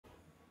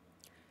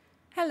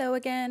Hello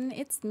again,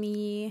 it's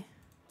me.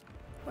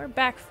 We're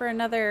back for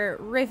another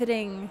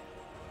riveting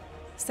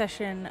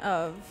session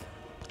of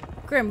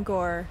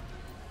Grimgor.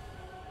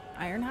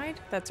 Ironhide?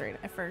 That's right,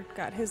 I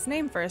forgot his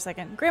name for a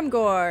second.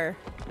 Grimgor!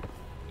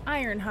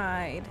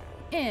 Ironhide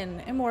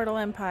in Immortal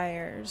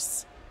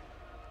Empires.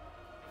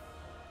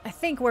 I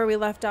think where we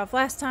left off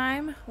last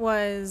time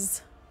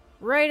was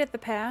right at the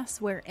pass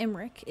where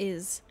Imric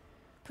is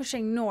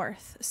pushing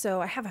north,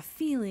 so I have a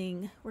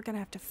feeling we're gonna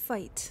have to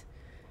fight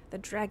the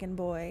Dragon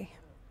Boy.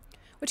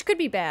 Which could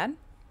be bad.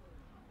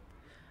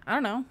 I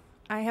don't know.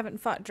 I haven't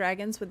fought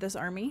dragons with this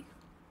army.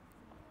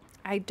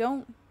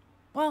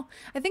 Well,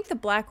 I think the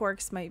Black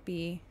Orcs might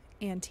be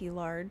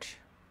anti-large.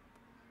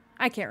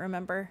 I can't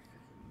remember.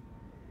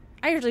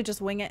 I usually just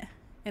wing it,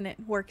 and it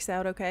works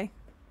out okay.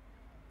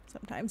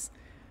 Sometimes.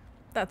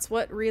 That's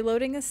what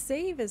reloading a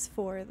save is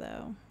for,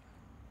 though.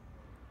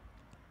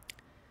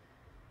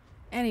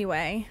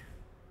 Anyway,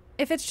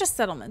 if it's just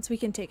settlements, we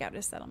can take out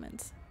his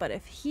settlements. But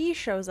if he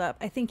shows up,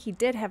 I think he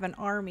did have an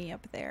army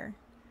up there.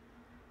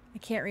 I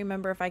can't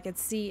remember if I could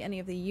see any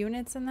of the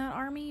units in that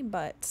army,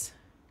 but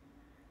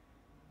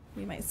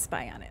we might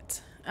spy on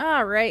it.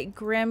 Alright,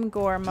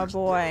 Grimgor, my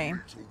boy.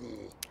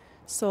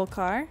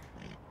 Solkar.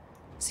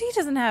 So he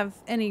doesn't have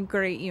any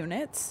great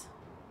units.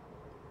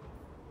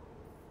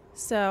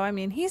 So, I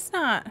mean, he's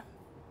not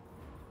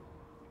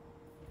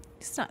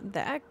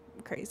that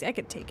crazy. I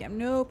could take him,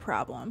 no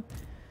problem.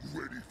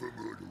 Ready for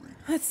murdering.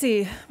 Let's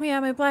see. Yeah,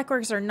 my Black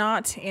Orcs are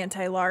not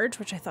anti-large,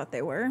 which I thought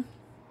they were.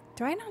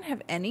 Do I not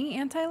have any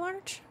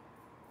anti-large?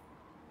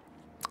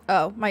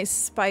 Oh, my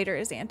Spider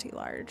is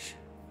anti-large.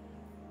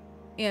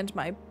 And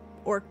my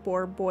Orc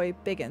Boar Boy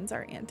Biggins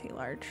are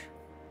anti-large.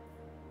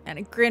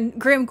 And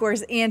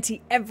Grimgor's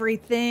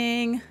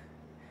anti-everything.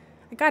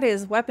 I got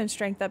his weapon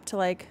strength up to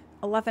like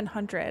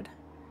 1100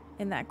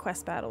 in that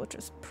quest battle, which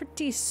was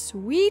pretty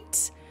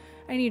sweet.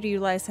 I need to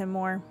utilize him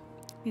more.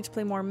 Need to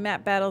play more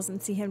map battles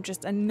and see him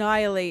just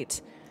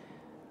annihilate.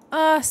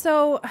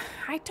 So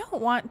I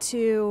don't want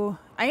to...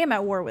 I am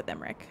at war with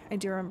Imric. I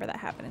do remember that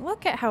happening.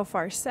 Look at how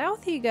far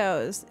south he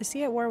goes. Is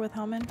he at war with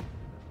Helman?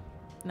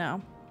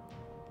 No.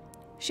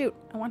 Shoot,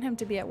 I want him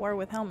to be at war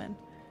with Helman.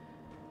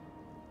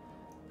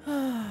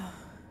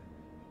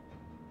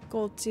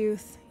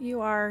 Goldtooth,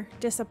 you are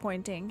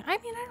disappointing. I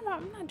mean,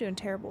 I'm not doing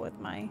terrible with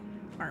my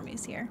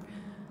armies here.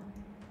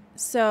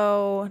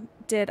 So,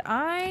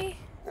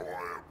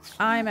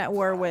 I'm at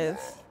war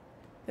with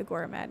the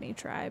Goramadni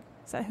tribe.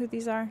 Is that who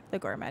these are? The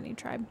Goramadni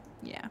tribe.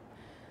 Yeah.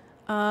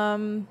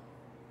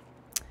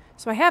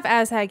 So I have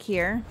Azhag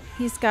here.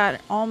 He's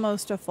got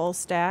almost a full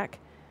stack.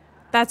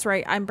 That's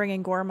right. I'm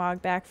bringing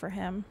Gormog back for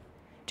him.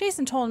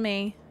 Jason told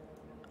me,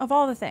 of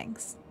all the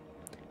things,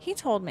 he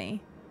told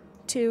me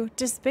to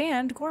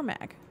disband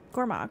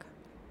Gormog.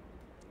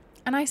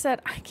 And I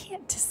said, I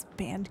can't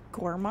disband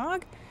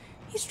Gormog.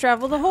 He's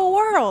traveled the whole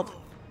world.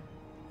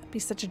 Be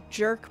such a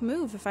jerk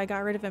move if I got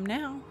rid of him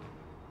now.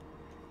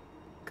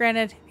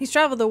 Granted, he's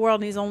traveled the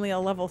world and he's only a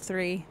level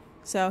 3,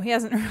 so he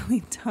hasn't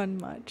really done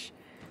much.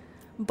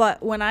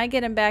 But when I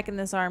get him back in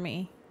this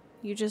army,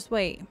 you just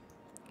wait.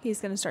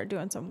 He's going to start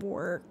doing some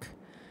work.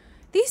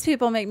 These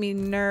people make me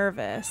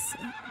nervous.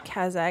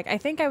 Kazakh. I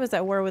think I was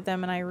at war with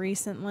them and I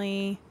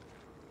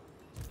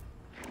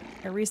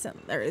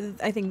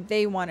think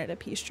they wanted a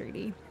peace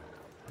treaty.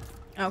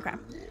 Okay.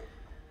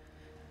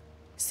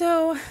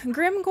 So,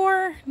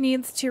 Grimgor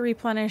needs to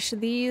replenish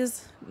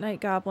these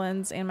Night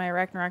Goblins and my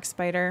Ragnarok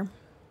Spider.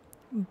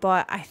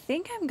 But I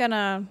think I'm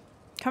gonna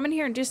come in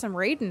here and do some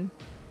raiding.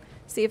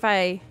 See if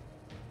I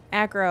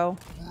aggro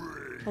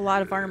a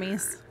lot of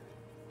armies.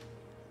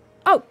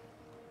 Oh!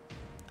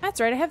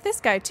 That's right, I have this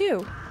guy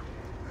too.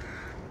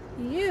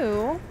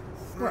 You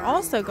were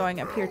also going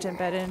up here to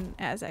embed in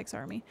Azag's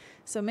army.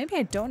 So maybe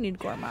I don't need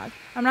Gormog.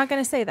 I'm not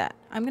gonna say that.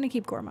 I'm gonna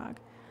keep Gormog.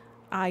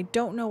 I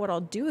don't know what I'll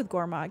do with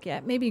Gormog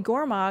yet. Maybe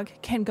Gormog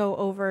can go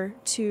over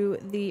to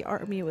the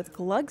army with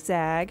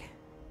Glugzag.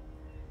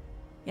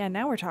 Yeah,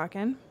 now we're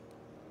talking.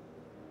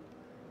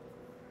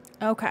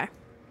 Okay.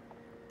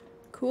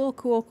 Cool,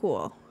 cool,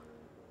 cool.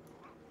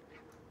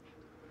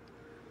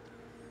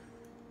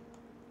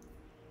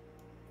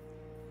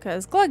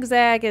 Because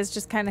Glugzag is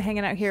just kind of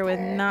hanging out here with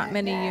not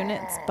many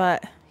units,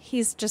 but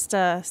he's just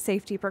a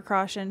safety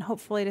precaution,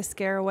 hopefully to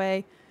scare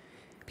away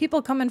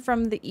people coming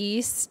from the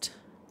east.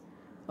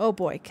 Oh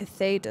boy,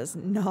 Cathay does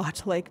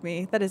not like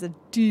me. That is a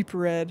deep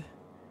red.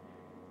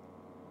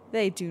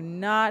 They do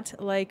not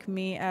like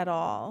me at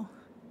all.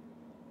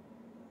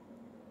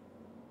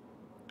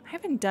 I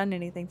haven't done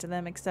anything to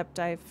them except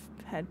I've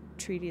had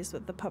treaties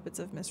with the Puppets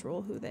of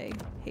Misrule, who they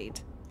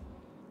hate.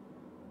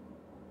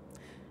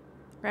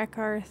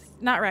 Rakarth.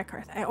 Not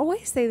Rakarth. I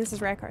always say this is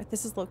Rakarth.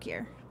 This is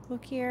Lokir.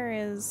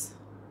 Lokir is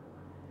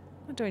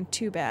not doing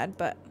too bad,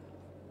 but...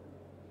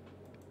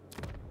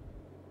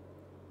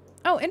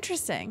 Oh,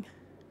 interesting.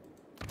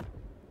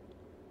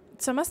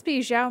 So it must be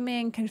Zhao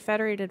Ming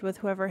confederated with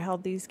whoever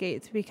held these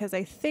gates, because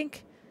I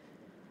think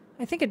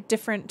a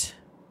different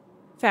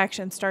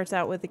faction starts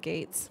out with the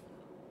gates.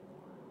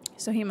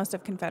 So he must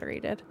have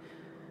confederated.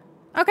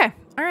 Okay,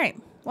 all right.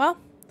 Well,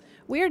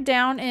 We're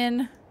down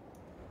in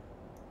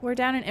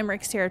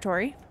Imric's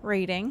territory,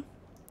 raiding.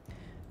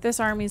 This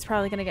army's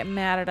probably going to get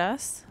mad at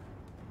us.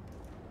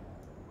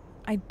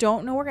 I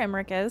don't know where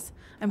Imric is.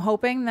 I'm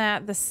hoping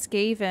that the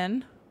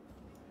Skaven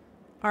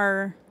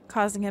are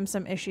causing him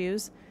some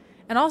issues.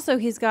 And also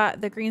he's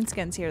got the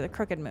greenskins here, the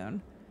Crooked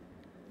Moon.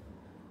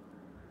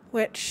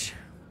 Which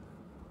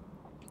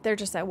they're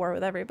just at war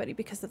with everybody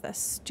because of this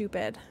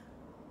stupid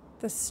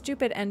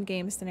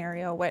endgame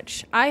scenario,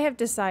 which I have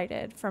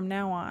decided from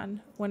now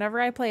on, whenever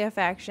I play a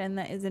faction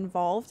that is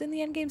involved in the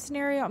endgame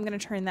scenario, I'm going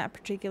to turn that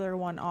particular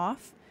one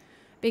off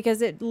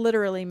because it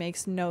literally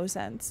makes no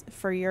sense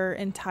for your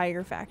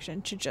entire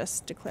faction to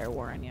just declare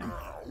war on you.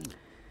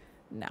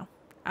 No,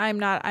 I'm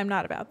not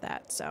about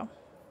that. So,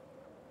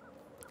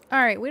 all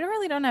right, we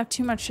really don't have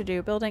too much to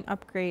do. Building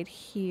upgrade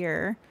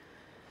here.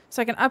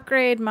 So I can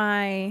upgrade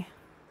my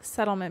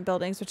settlement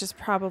buildings, which is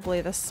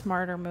probably the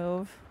smarter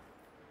move.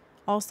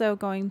 Also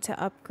going to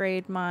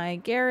upgrade my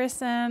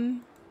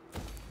garrison.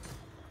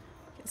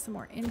 Get some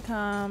more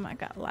income. I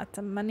got lots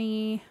of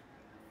money.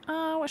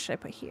 What should I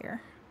put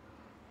here?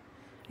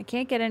 I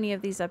can't get any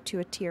of these up to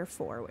a tier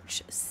 4,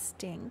 which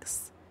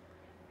stinks.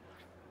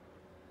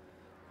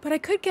 But I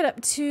could get up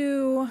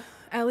to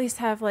at least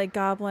have like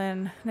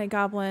night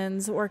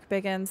goblins, orc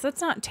biggins.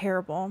 That's not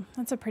terrible.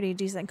 That's a pretty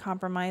decent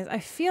compromise. I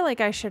feel like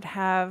I should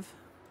have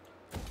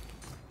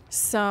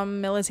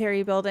some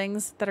military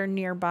buildings that are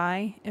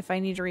nearby if I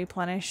need to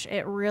replenish.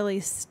 It really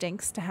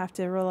stinks to have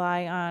to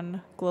rely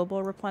on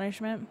global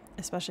replenishment,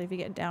 especially if you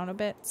get down a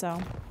bit. So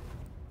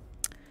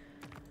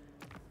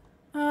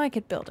I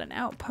could build an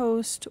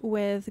outpost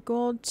with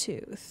gold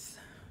tooth.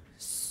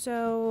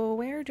 So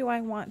where do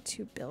I want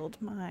to build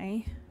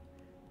my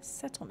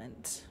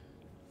settlement?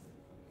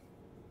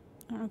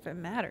 I don't know if it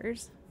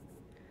matters.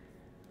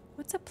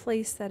 What's a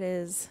place that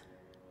is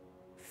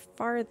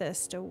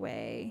farthest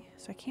away?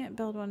 So I can't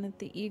build one at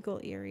the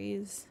Eagle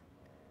Eyries.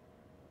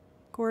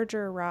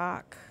 Gorger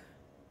Rock.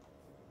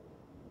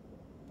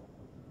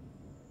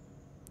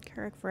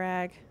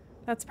 Carrick-Vrag.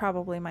 That's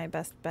probably my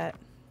best bet.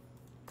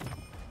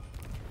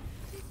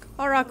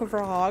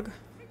 Carrick-Vrag.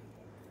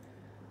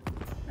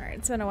 Alright,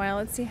 it's been a while.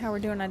 Let's see how we're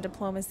doing on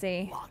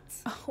diplomacy.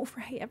 Oh,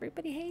 right.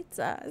 Everybody hates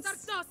us.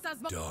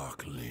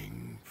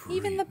 Darkling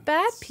Even the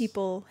bad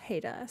people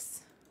hate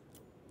us.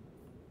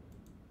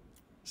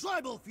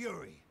 Tribal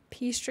fury.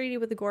 Peace treaty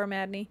with the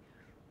Gormadney.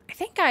 I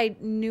think I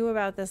knew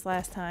about this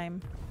last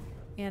time,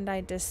 and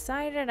I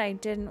decided I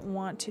didn't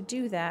want to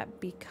do that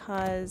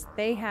because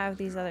they have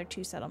these other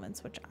 2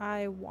 settlements, which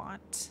I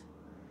want.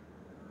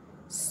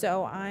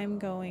 So I'm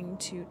going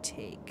to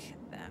take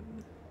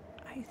them,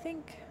 I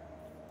think.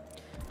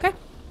 Okay.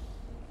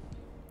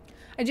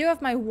 I do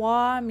have my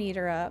WA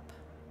meter up,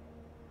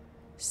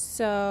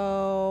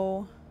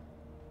 so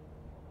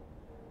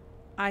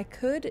I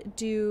could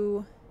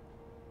do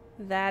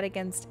that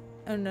against...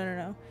 Oh,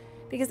 no.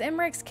 Because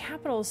Imric's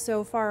capital is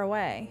so far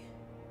away.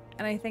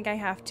 And I think I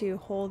have to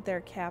hold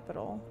their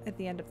capital at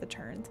the end of the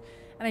turns.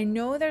 And I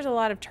know there's a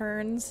lot of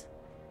turns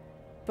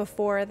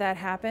before that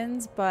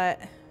happens, but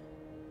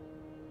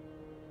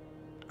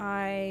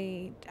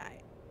I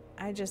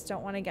just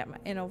don't want to get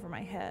in over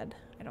my head,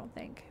 I don't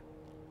think.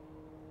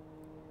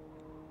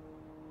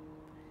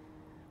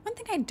 One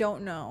thing I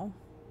don't know,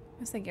 I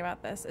was thinking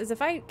about this, is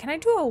can I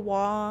do a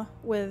WA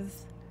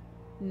with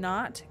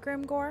not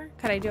Grimgor?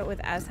 Could I do it with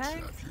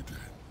Azhag?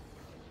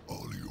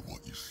 I'll hear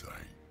what you say.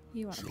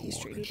 You want a peace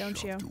treaty,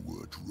 don't you? The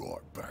words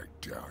right back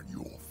down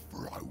your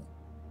throat.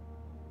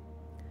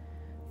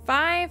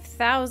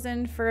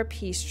 5,000 for a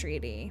peace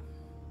treaty.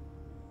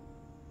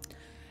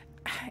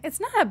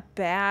 It's not a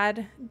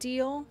bad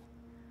deal.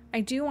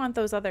 I do want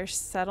those other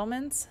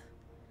settlements,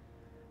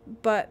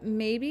 but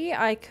maybe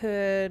I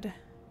could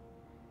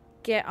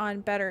get on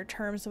better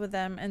terms with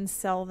them and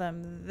sell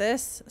them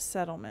this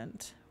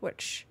settlement,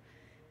 which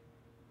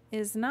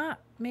is not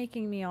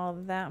making me all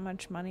that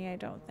much money, I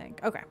don't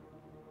think. Okay.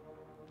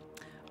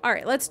 All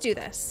right, let's do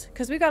this,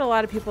 because we've got a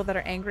lot of people that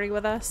are angry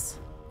with us,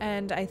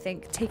 and I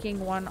think taking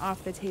one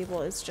off the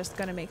table is just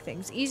going to make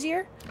things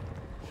easier.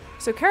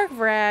 So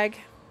Carrick-Vrag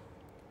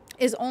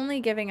is only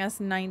giving us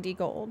 90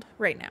 gold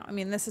right now. I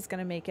mean, this is going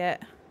to make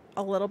it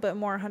a little bit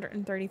more,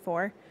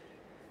 134.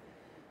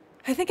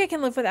 I think I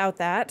can live without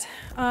that.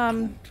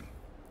 I'm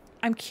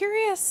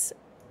curious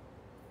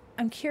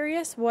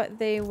what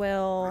they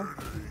will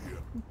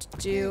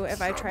do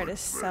if I try to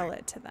sell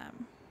it to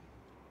them.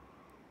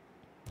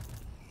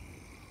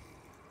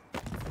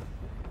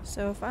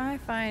 So if I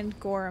find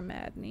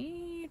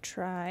Gormadney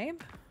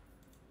tribe,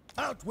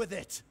 Out with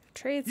it.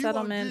 trade You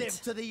settlement. won't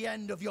live to the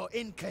end of your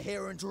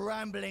incoherent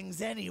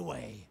ramblings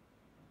anyway.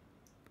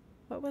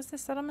 What was the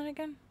settlement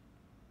again?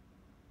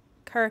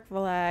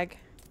 Carrick-Vrag.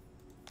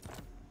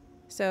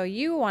 So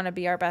you want to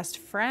be our best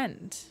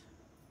friend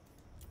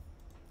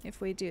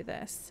if we do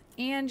this.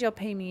 And you'll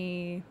pay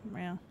me,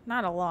 well,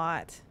 not a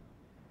lot,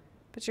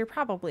 but you're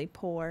probably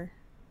poor.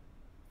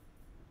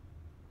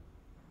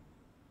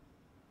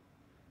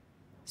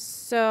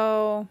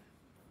 So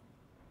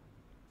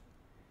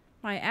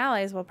my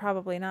allies will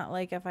probably not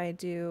like if I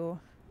do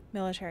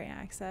military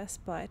access,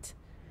 but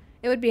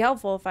it would be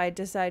helpful if I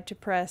decide to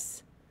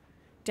press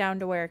down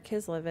to where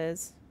Kislev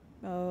is.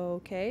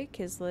 Okay,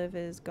 Kislev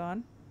is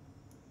gone.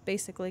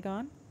 Basically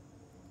gone.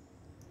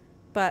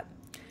 But,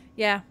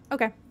 yeah,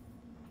 okay.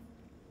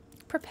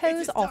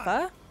 Propose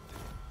offer.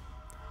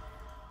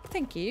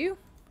 Thank you.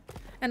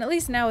 And at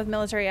least now with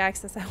military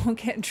access, I won't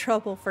get in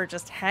trouble for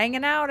just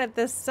hanging out at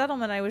this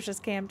settlement I was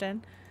just camped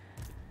in.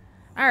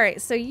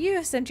 Alright, so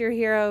you sent your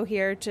hero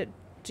here to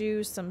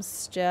do some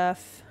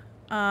stuff.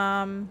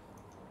 I'm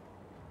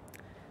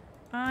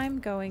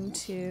going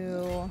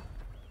to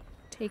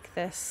take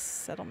this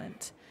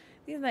settlement.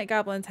 These night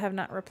goblins have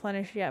not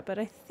replenished yet, but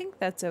I think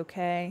that's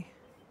okay.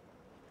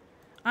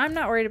 I'm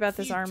not worried about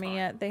this army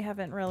yet. They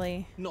haven't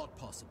really... Not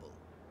possible.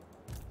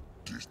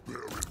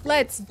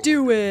 Let's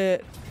do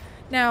it!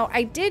 Now,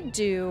 I did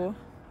do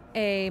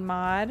a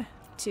mod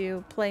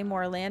to play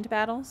more land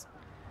battles.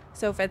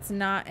 So if it's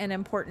not an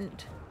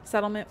important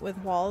settlement with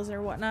walls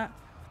or whatnot,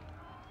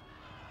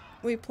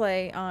 we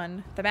play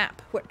on the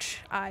map, which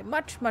I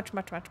much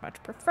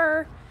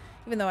prefer,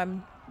 even though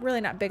I'm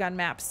really not big on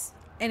maps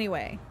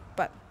anyway.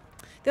 But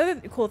the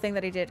other cool thing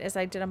that I did is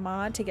I did a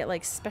mod to get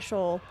like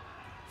special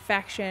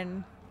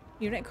faction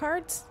unit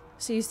cards.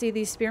 So you see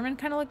these spearmen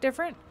kind of look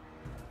different.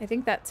 I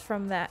think that's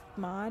from that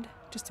mod,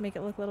 just to make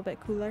it look a little bit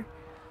cooler.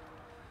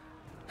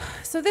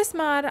 So this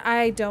mod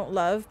I don't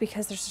love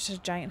because there's just a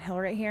giant hill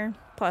right here.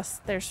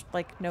 Plus there's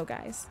like no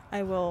guys.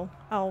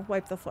 I'll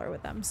wipe the floor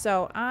with them.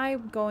 So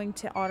I'm going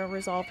to auto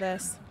resolve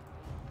this.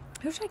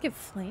 Who should I give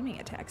flaming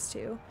attacks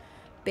to?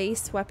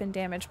 Base weapon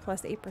damage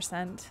plus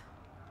 8%.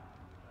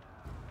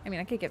 I mean,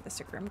 I could give this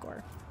to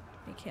Grimgor.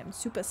 Make him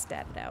super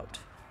statted out.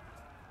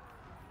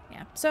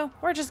 Yeah, so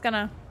we're just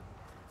gonna...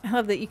 I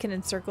love that you can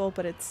encircle,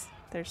 but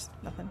there's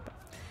nothing. But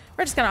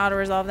we're just gonna auto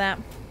resolve that.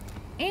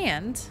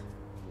 And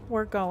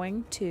we're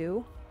going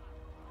to...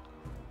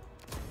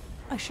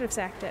 I should have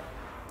sacked it.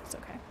 It's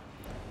okay.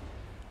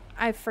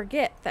 I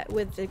forget that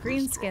with the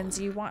greenskins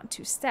you want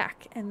to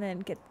stack and then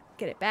get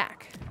it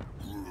back.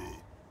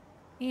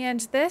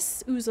 And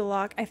this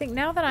Uzalok, I think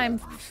now that I'm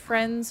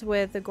friends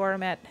with the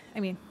Gourmet, I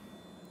mean,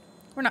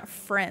 we're not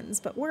friends,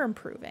 but we're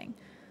improving.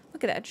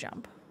 Look at that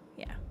jump.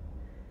 Yeah.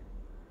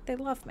 They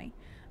love me.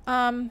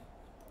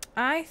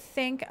 I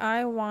think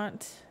I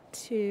want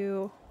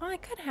to... Well, I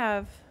could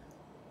have...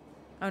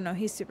 Oh no,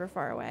 he's super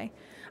far away.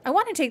 I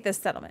want to take this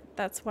settlement.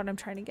 That's what I'm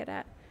trying to get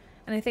at.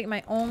 And I think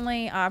my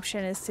only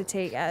option is to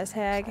take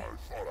Azhag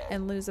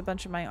and lose a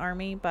bunch of my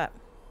army, but...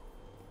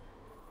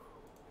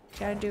 You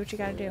gotta do what you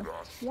gotta do.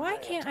 Why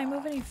can't I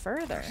move any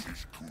further?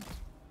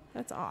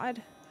 That's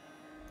odd.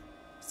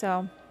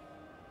 So...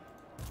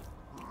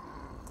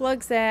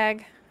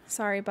 Glugzag.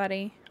 Sorry,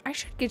 buddy. I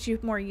should get you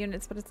more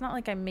units, but it's not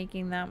like I'm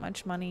making that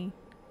much money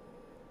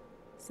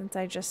since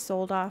I just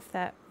sold off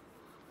that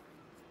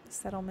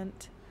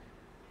settlement.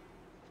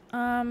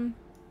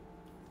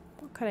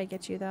 What could I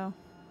get you though?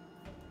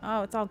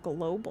 Oh, it's all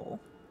global.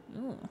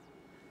 Ooh.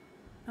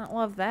 I don't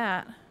love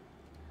that.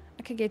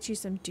 I could get you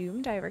some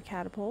Doom Diver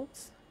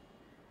catapults.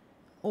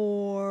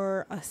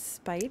 Or a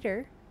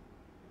spider.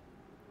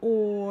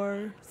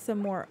 Or some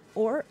more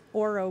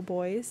Oro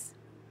boys.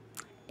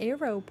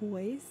 Arrow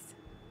boys.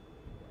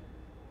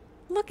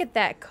 Look at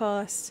that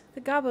cost.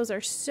 The gobos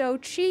are so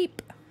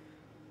cheap.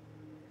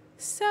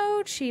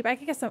 So cheap. I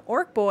could get some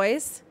orc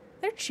boys.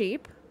 They're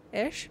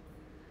cheap-ish.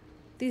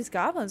 These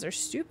goblins are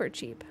super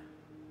cheap.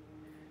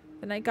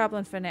 The Night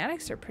Goblin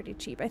Fanatics are pretty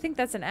cheap. I think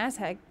that's an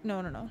Azhag.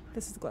 No.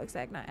 This is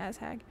Glugzag, not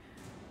Azhag.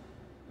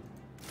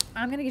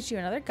 I'm going to get you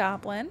another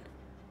goblin.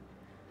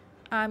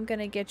 I'm going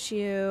to get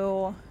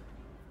you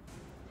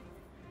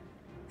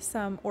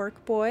some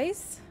orc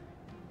boys.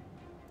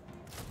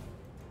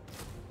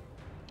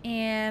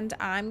 And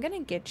I'm going to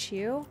get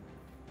you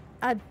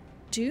a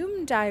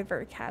Doom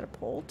Diver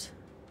catapult.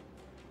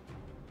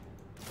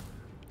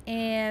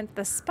 And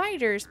the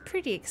spider's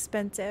pretty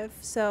expensive,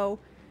 so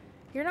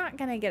you're not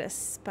going to get a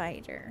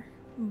spider.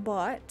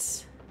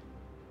 But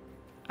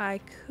I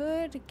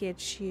could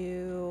get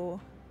you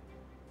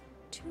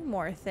 2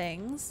 more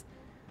things.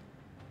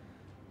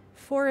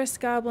 Forest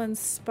Goblins,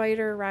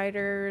 Spider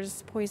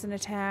Riders, Poison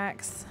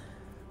Attacks.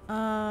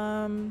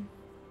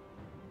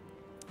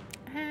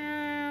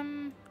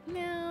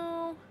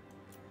 No.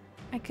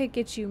 I could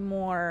get you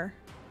more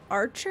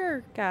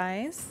Archer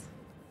guys.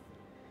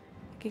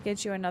 I could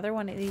get you another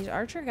one of these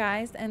Archer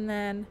guys, and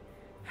then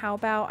how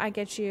about I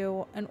get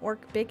you an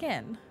Orc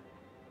Biggin?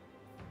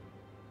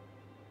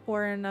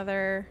 Or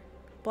another...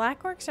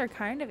 Black Orcs are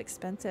kind of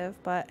expensive,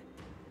 but...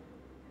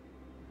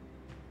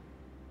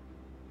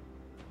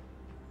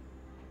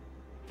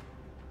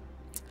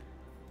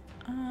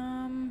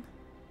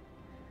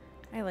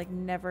 I like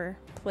never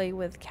play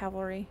with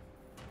cavalry.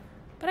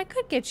 But I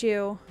could get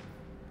you...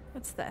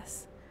 What's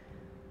this?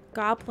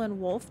 Goblin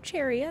Wolf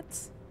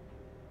Chariots.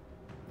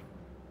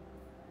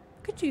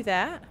 Could do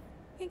that.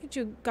 I can get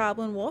you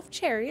Goblin Wolf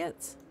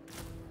Chariots.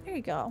 There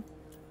you go.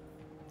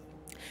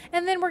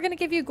 And then we're going to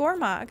give you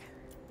Gormog.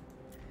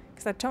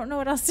 Because I don't know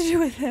what else to do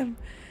with him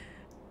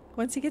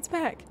once he gets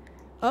back.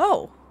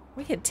 Oh,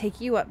 We could take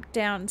you up,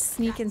 down,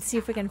 sneak and see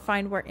if we can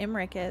find where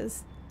Imric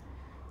is.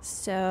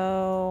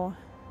 So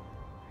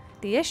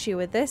the issue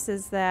with this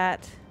is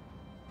that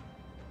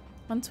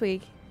once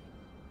we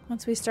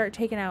start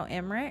taking out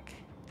Imric,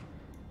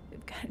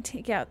 we've got to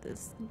take out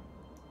this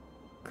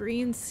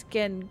green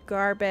skin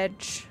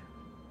garbage.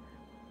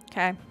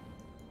 Okay.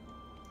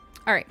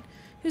 Alright.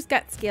 Who's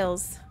got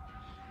skills?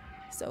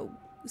 So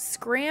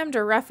Scrammed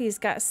or Ruffy's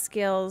got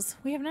skills.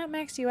 We have not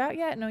maxed you out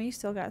yet? No, you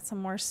still got some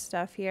more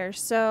stuff here.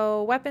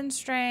 So weapon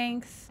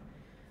strength.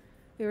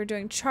 We were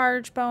doing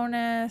charge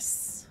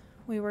bonus.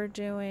 We were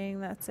doing,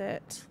 that's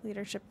it.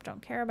 Leadership,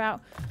 don't care about.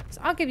 So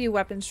I'll give you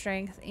weapon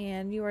strength,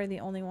 and you are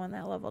the only one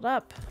that leveled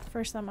up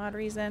for some odd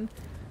reason.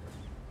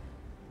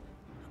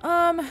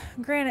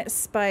 Granite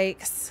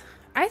spikes.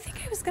 I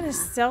think I was gonna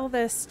sell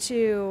this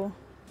to,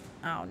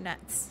 oh,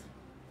 nuts.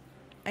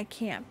 I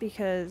can't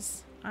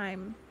because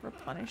I'm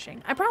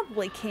replenishing. I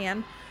probably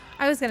can.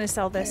 I was gonna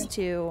sell this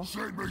to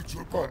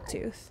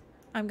Goldtooth.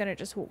 I'm gonna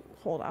just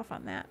hold off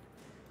on that.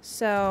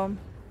 So,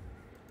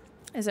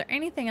 is there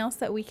anything else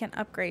that we can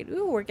upgrade?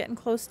 Ooh, we're getting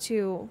close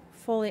to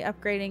fully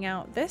upgrading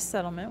out this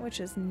settlement, which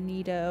is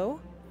neato.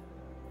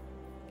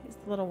 These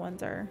little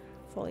ones are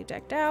fully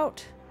decked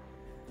out.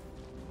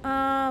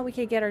 We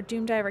could get our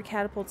Doom Diver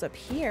catapults up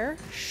here.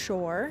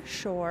 Sure,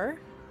 sure.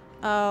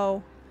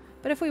 Oh,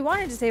 but if we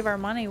wanted to save our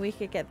money, we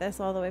could get this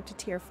all the way up to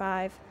tier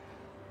 5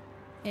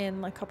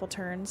 in a couple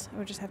turns. We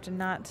would just have to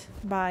not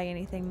buy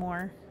anything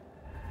more.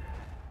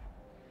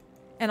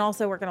 And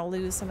also we're going to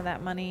lose some of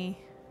that money.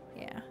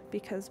 Yeah,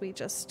 because we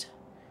just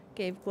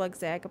gave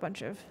Glugzag a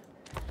bunch of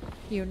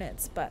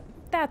units, but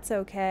that's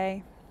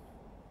okay.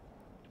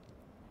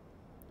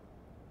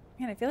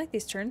 Man, I feel like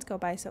these turns go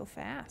by so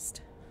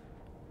fast.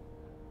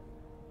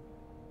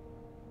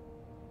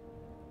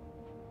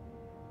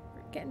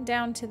 We're getting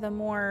down to the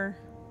more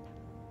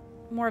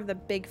of the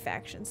big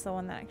factions, the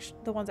ones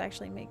that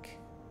actually make,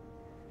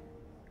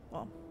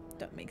 well,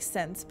 don't make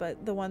sense,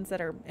 but the ones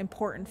that are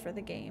important for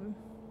the game.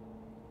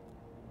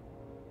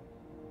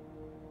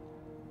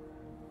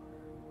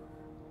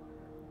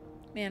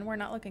 Man, we're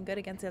not looking good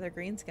against the other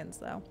greenskins,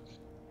 though.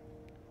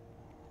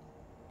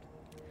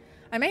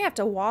 I may have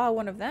to wah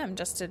one of them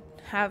just to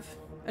have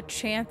a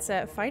chance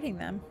at fighting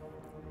them.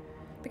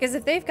 Because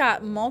if they've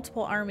got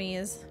multiple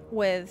armies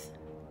with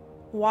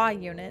wah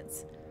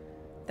units,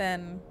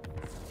 then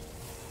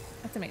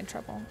that's gonna be in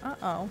trouble.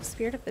 Uh-oh.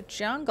 Spirit of the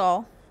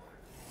jungle.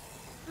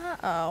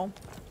 Uh-oh.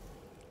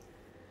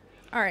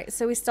 Alright,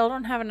 so we still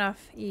don't have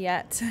enough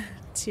yet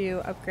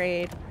to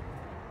upgrade.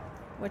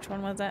 Which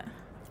one was it?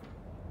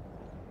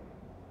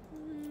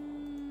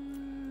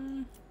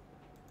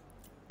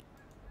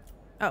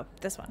 Oh,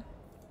 this one.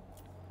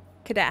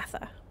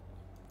 Kadatha.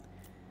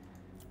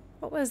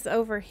 What was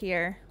over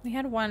here? We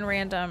had one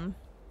random...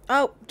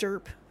 Oh,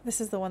 derp.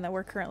 This is the one that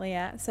we're currently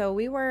at. So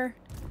we were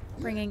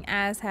bringing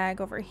Azhag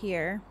over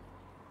here.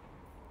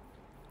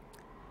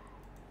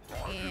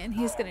 And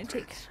he's going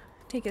to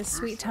take his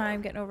sweet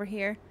time getting over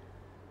here.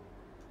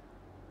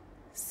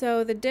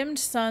 So the Dimmed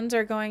Suns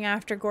are going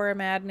after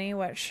Goramadni,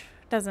 which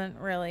doesn't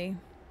really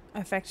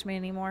affect me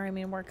anymore. I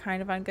mean, we're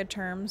kind of on good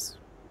terms.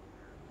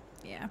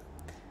 Yeah.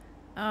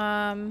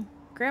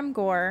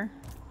 Grimgor.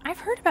 I've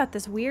heard about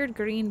this weird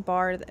green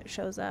bar that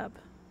shows up.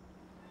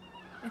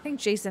 I think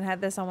Jason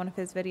had this on one of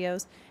his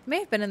videos. It may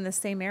have been in the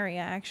same area,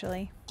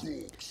 actually.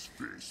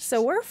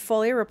 So we're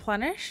fully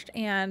replenished,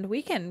 and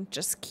we can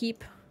just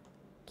keep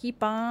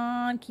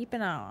on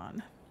keeping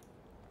on.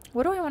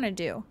 What do I want to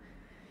do?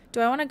 Do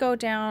I want to go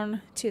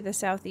down to the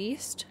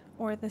southeast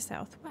or the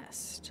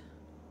southwest?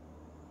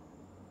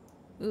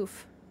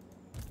 Oof.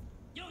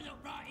 You're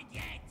not rotted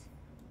yet.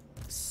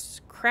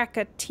 Crack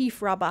a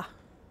teeth rubber.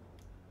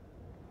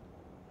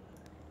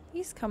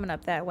 He's coming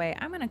up that way.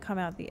 I'm gonna come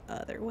out the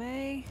other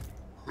way.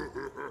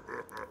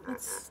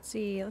 Let's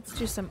see. Let's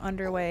do some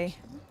underway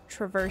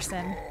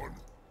traversing.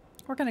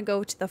 We're gonna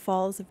go to the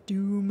Falls of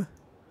Doom.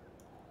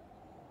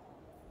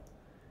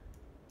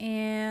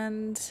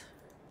 And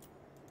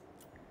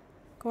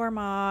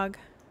Gormog.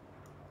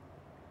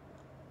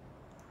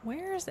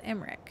 Where's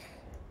Imric?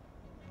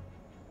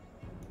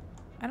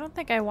 I don't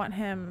think I want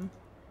him.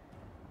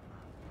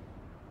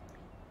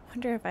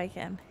 Wonder if I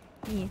can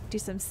do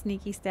some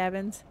sneaky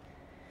stabbings.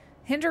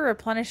 Hinder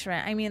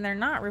replenishment. I mean, they're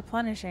not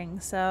replenishing,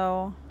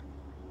 so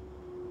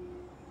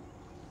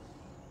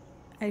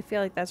I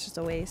feel like that's just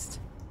a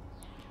waste.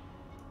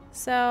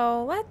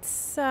 So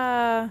let's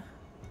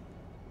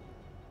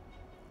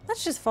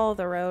just follow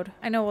the road.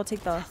 I know we'll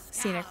take the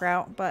scenic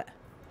route, but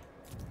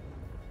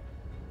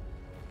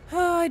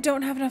oh, I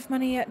don't have enough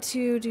money yet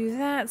to do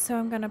that, so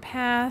I'm gonna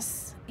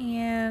pass.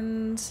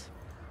 And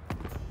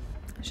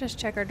let's just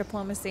check our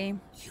diplomacy.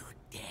 You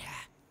dare?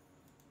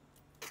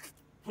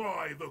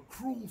 By the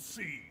cruel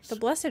seas. The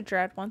Blessed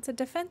Dread wants a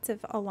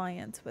defensive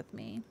alliance with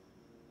me.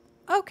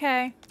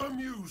 Okay.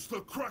 Amuse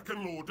the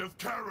Kraken Lord of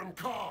Karen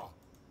Kar,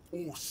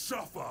 or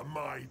suffer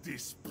my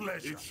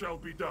displeasure. It shall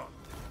be done.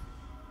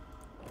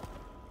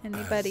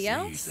 Anybody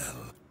else?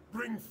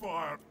 Bring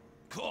fire.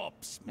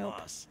 Corpse Nope.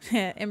 moss.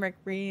 Imric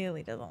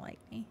really doesn't like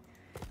me.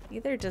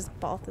 Neither does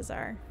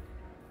Balthazar.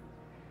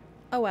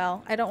 Oh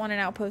well, I don't want an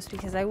outpost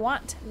because I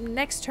want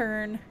next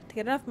turn to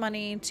get enough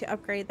money to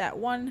upgrade that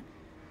one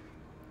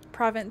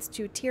province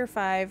to tier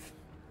 5.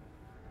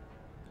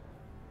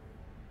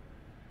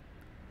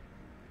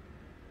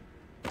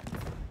 Now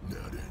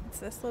then, It's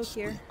this low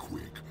here. speak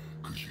quick,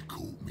 'cause you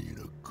caught me in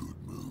a good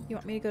mood. You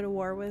want me to go to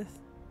war with...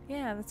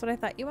 Yeah, that's what I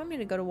thought. You want me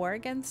to go to war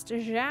against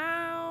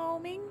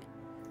Zhao Ming?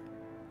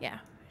 Yeah,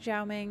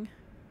 Zhao Ming.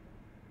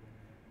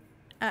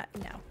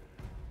 No.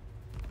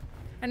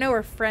 I know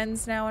we're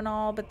friends now and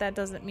all, but that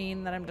doesn't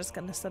mean that I'm just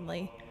gonna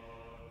suddenly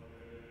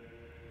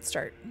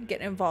start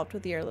getting involved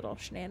with your little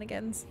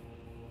shenanigans.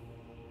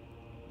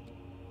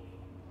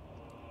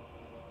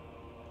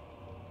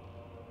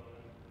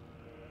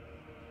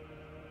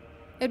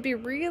 It'd be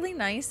really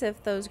nice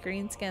if those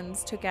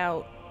greenskins took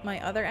out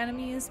my other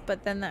enemies,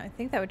 but then I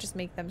think that would just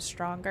make them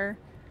stronger,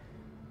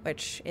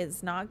 which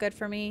is not good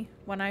for me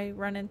when I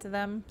run into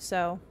them,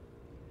 so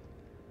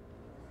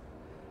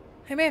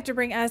I may have to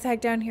bring Aztec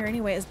down here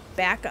anyway as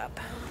backup.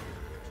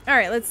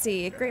 Alright, let's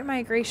see. A great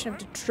migration of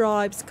the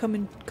tribes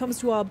comes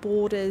to our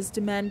borders,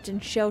 demanding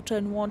shelter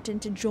and wanting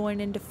to join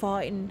into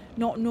fighting.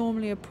 Not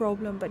normally a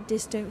problem, but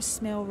this don't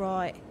smell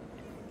right.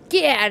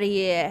 Get out of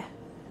here!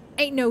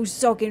 Ain't no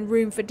zogging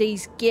room for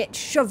these gits.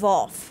 Shove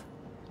off!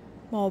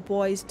 My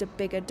boys, the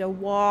bigger the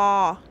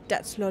war.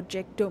 That's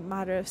logic. Don't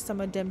matter if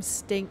some of them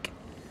stink.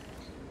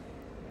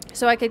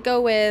 So I could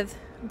go with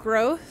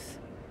growth,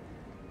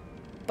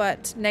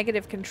 but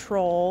negative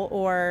control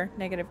or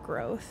negative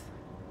growth.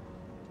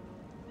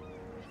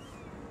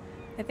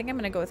 I think I'm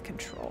gonna go with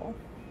control.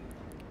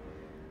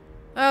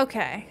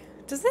 Okay.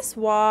 Does this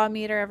WA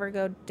meter ever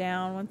go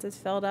down once it's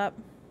filled up?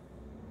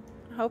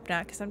 I hope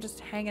not, because I'm just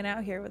hanging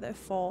out here with it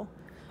full.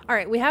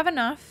 Alright, we have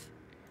enough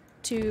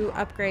to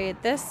upgrade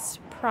this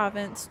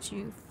province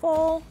to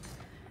full,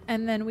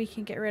 and then we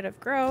can get rid of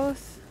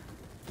growth.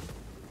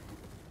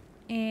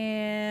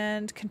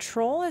 And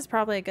control is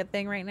probably a good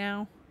thing right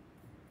now.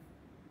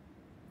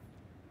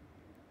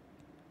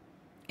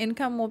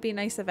 Income will be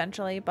nice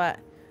eventually, but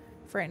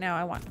for right now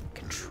I want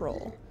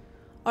control.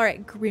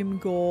 Alright,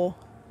 Grimgor.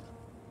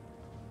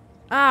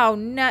 Oh,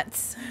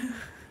 nuts.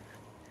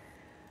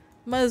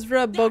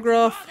 Muzra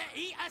Bogroff.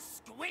 Eat a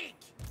squig.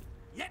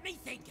 Let me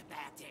think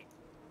about it.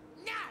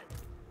 No.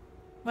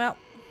 Well,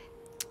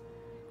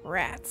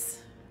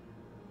 rats.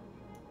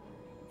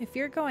 If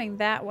you're going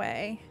that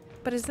way,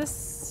 but is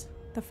this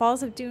the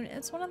Falls of Dune?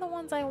 It's one of the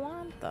ones I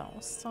want though,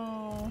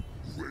 so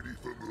Ready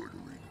for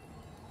murdering.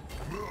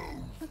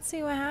 No. let's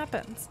see what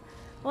happens.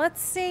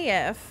 Let's see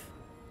if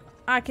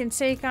I can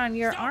take on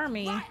your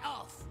army Right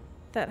off.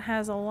 that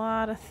has a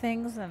lot of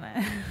things in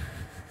it.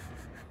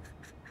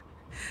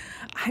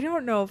 I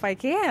don't know if I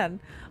can.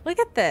 Look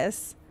at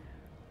this.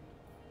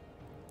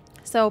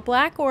 So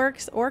black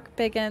orcs, orc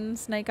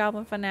biggins, night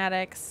goblin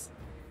fanatics.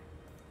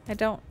 I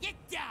don't... Get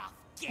off.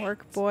 Get.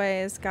 Orc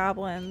boys,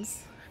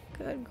 goblins.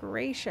 Good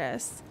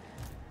gracious.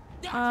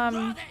 I'd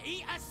rather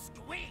eat a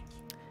squig.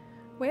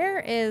 Where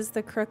is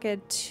the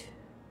crooked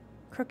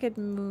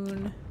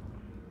moon?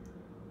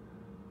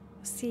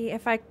 See,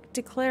 if I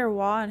declare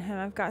war on him,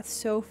 I've got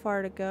so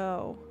far to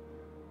go.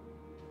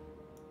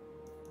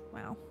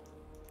 Wow.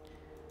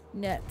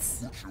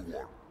 Nuts.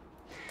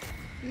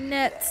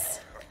 Nuts.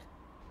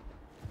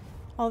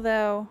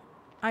 Although,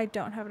 I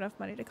don't have enough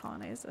money to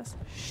colonize this.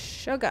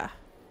 Sugar.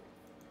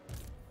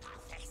 I'll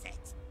fix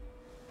it.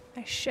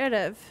 I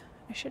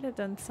should have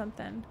done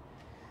something.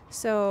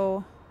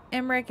 So,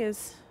 Emmerich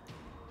is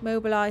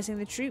mobilizing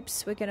the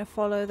troops. We're going to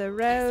follow the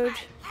road.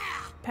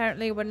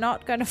 Apparently, we're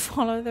not going to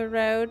follow the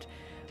road.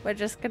 We're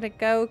just going to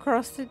go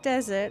across the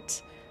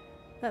desert.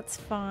 That's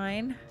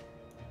fine.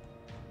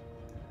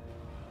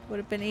 Would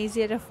have been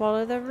easier to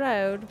follow the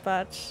road,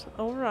 but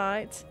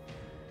alright.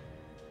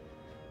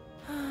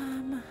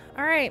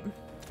 Alright.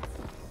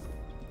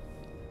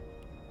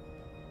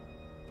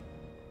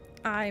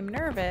 I'm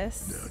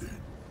nervous. Now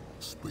then,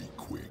 speak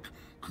quick,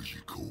 'cause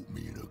you caught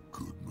me in a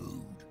good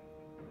mood.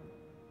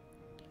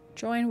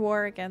 Join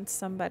war against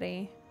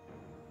somebody.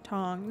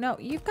 Tong. No,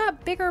 you've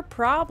got bigger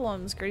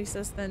problems,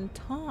 Greasus, than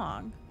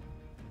Tong.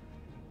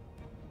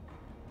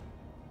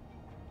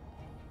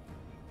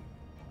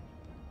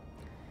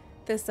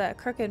 This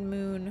Crooked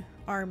Moon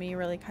army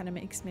really kind of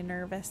makes me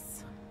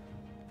nervous.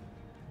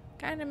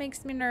 Kind of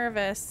makes me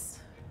nervous.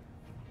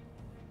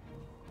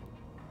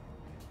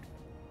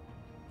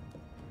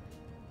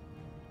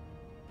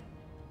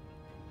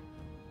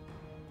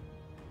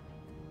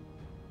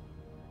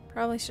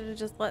 Probably should have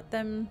just let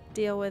them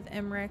deal with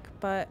Emmerich,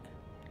 but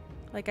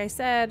like I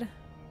said,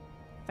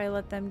 if I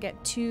let them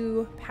get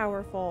too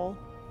powerful,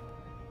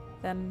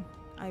 then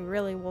I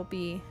really will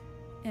be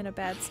in a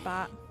bad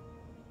spot.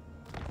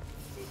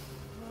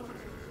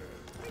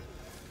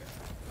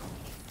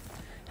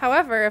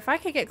 However, if I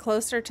could get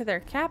closer to their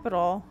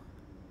capital,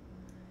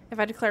 if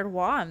I declared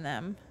war on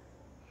them,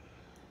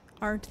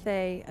 aren't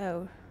they?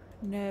 Oh,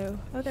 no.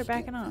 Oh, they're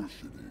backing off.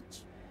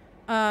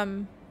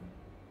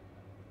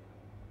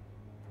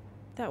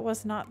 That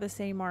was not the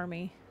same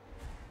army.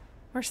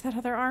 Where's that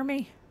other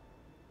army?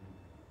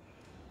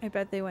 I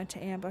bet they went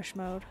to ambush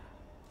mode.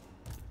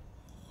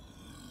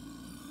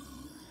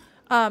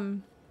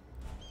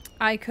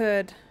 I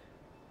could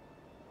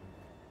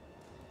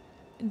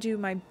do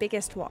my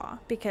biggest wall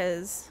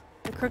because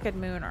the Crooked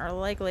Moon are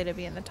likely to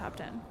be in the top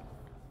 10.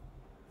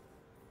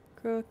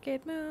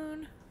 Crooked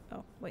Moon.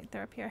 Oh, wait,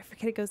 they're up here. I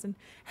forget it goes in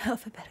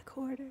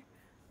alphabetical order.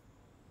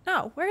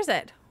 No, where is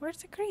it? Where's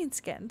the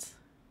greenskins?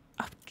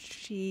 Oh,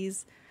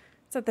 jeez.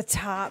 It's at the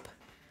top.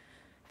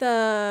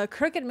 The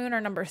Crooked Moon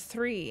are number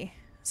 3.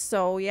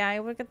 So, yeah, I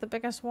would get the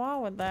biggest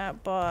wall with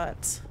that,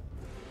 but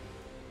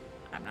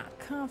I'm not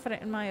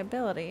confident in my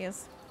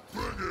abilities.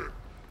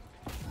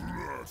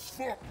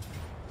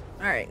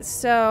 Alright,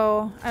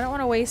 so I don't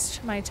want to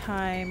waste my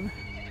time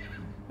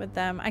with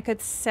them. I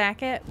could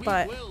sack it,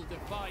 but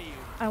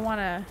I want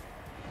to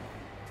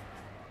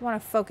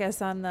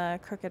focus on the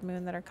Crooked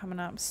Moon that are coming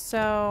up.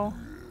 So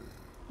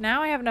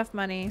now I have enough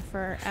money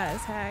for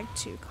Azhag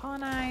to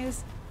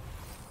colonize.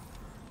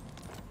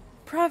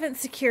 Province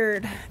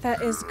secured.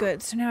 That is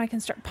good. So now I can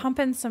start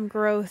pumping some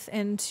growth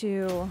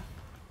into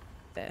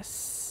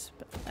this.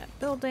 Build that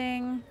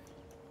building.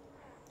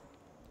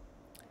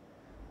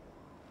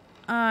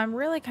 I'm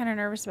really kind of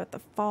nervous about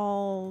the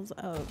Falls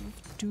of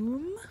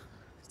Doom.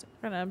 So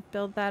we're going to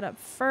build that up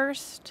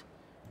first.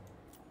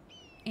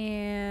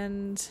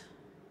 And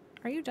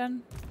are you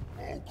done?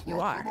 You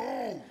are.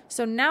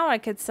 So now I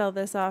could sell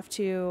this off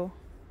to...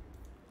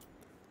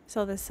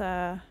 Sell this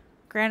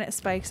granite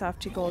spikes off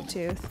to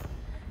Goldtooth.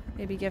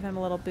 Maybe give him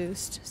a little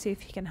boost. See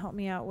if he can help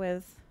me out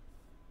with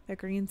the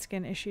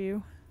greenskin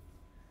issue.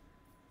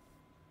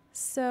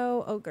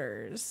 So,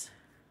 ogres.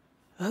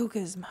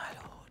 Ogres, my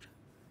lord.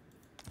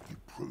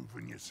 You've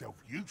proven yourself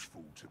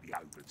useful to the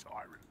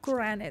over-tyrants.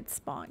 Granite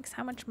spikes.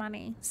 How much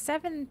money?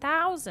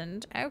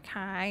 7,000.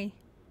 Okay.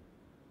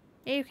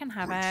 You can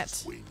have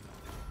it.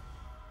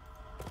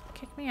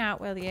 Kick me out,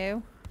 will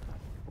you?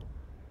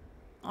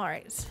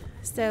 Alright.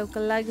 So,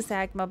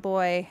 Glugzag, my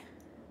boy.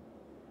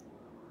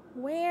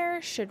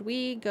 Where should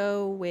we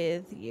go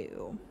with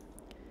you?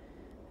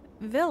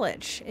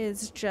 Village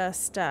is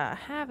just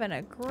having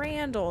a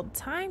grand old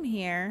time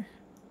here.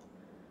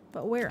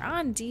 But we're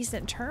on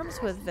decent terms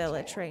with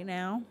Village right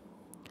now.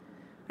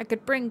 I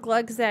could bring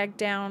Glugzag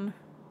down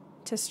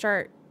to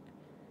start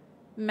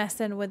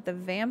messing with the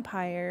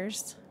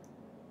vampires.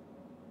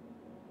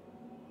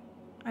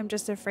 I'm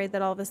just afraid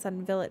that all of a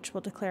sudden Village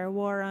will declare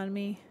war on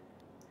me.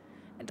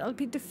 And I'll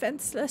be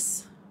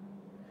defenseless.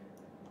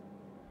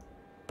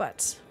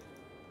 But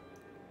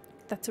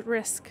that's a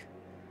risk.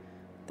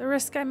 The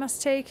risk I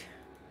must take.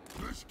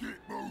 Let's get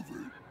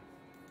moving.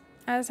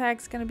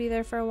 Azhag's gonna be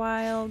there for a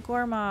while.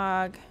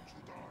 Gormog.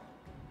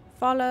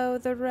 Follow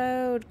the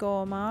road,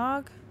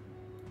 Gormog.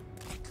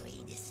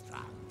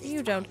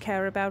 You don't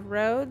care about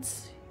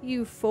roads.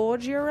 You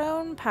forge your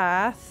own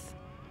path.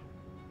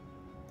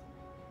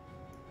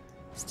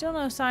 Still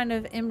no sign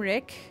of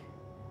Imric.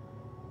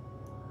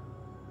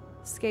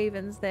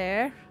 Skaven's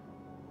there.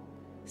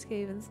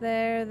 Skaven's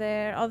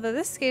there. Although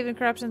this Skaven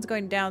corruption's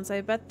going down, so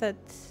I bet that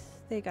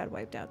they got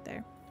wiped out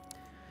there.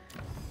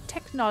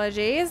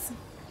 Technologies.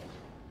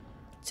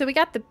 So we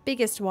got the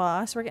biggest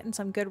wasp. We're getting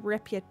some good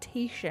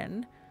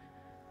reputation.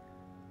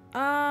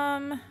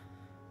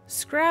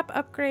 Scrap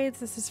upgrades.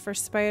 This is for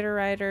spider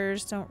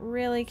riders. Don't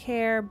really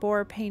care.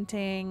 Boar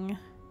painting.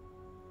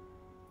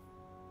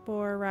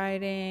 Boar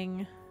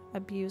riding.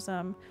 Abuse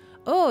them.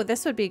 Oh,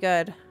 this would be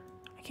good.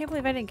 I can't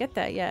believe I didn't get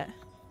that yet.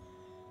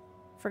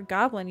 For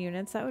goblin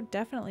units, that would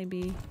definitely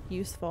be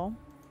useful.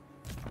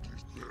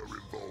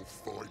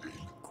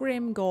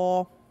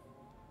 Grimgor.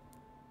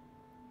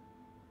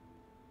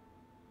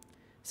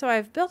 So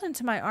I've built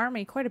into my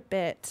army quite a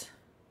bit.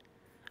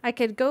 I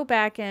could go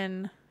back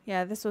and...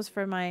 Yeah, this was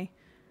for my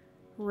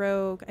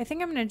rogue. I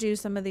think I'm going to do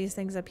some of these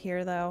things up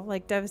here, though.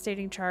 Like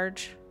Devastating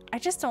Charge. I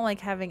just don't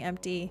like having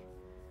empty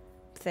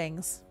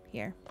things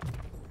here.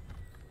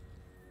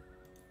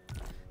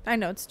 I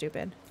know it's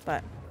stupid,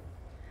 but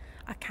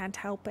I can't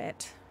help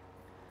it.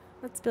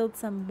 Let's build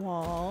some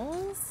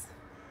walls.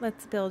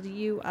 Let's build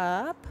you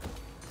up.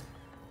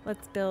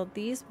 Let's build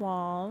these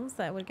walls.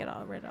 That would get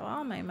rid of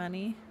all my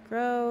money.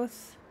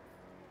 Growth.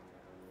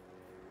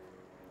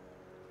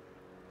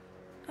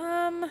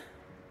 I'm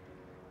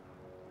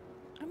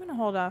gonna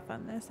hold off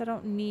on this. I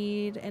don't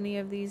need any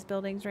of these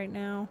buildings right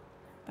now,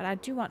 but I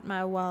do want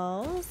my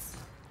walls.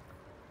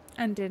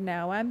 And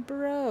now I'm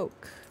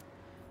broke.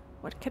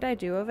 What could I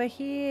do over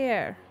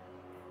here?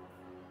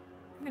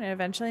 I'm gonna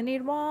eventually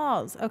need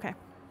walls. Okay.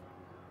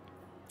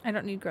 I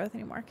don't need growth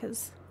anymore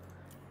because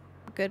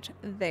I'm good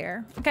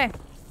there. Okay.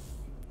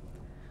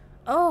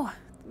 Oh,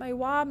 my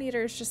WA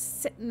meter is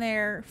just sitting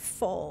there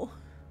full.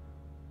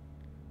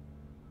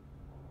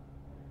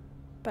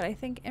 But I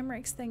think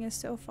Imric's thing is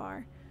so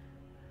far.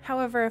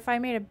 However, if I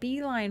made a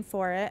beeline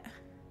for it,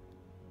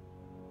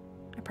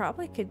 I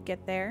probably could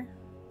get there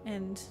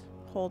and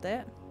hold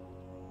it.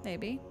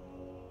 Maybe.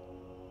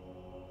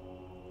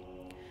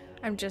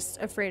 I'm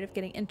just afraid of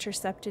getting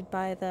intercepted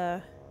by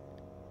the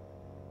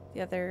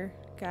other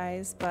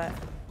guys, but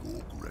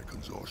Gorg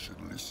reckons I should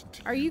listen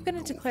to are you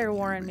going to declare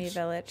war on me, Lewis.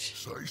 village?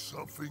 Say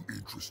something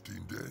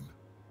interesting, then.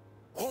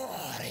 War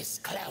is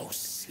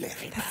close,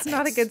 little That's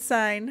not a good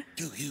sign.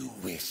 Do you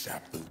wish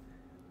a boot?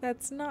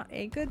 That's not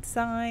a good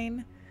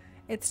sign.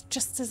 It's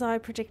just as I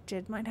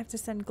predicted. Might have to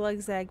send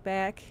Glugzag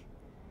back.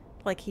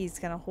 Like he's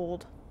going to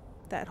hold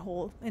that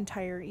whole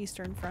entire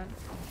eastern front.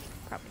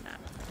 Probably not.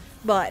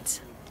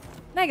 But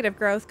negative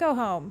growth. Go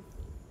home.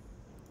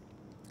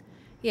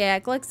 Yeah,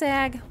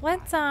 Glugzag.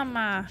 Let's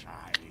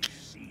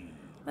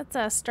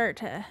start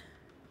to...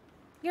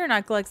 You're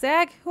not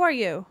Glugzag. Who are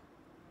you?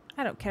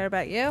 I don't care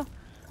about you.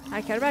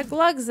 I care about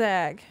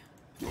Glugzag.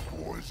 The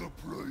boys are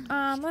praised.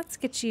 Let's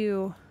get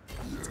you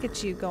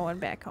going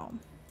back home.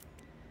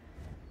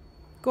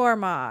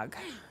 Gormog.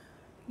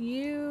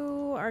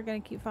 You are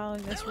gonna keep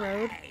following this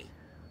road.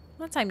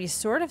 One time you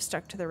sort of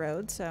stuck to the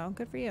road, so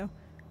good for you.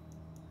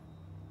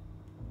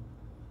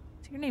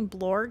 Is your name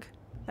Blorg?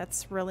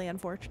 That's really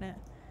unfortunate.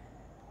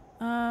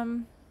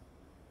 Ready.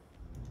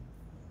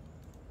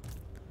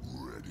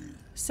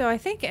 So I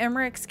think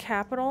Emmerich's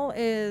capital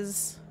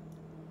is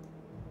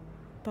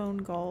Bone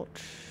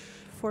Gulch.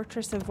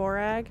 Fortress of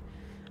Vorag.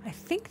 I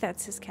think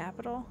that's his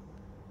capital.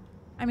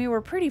 I mean,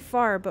 we're pretty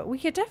far, but we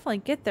could definitely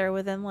get there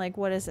within, like,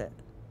 what is it?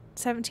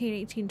 17,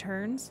 18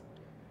 turns?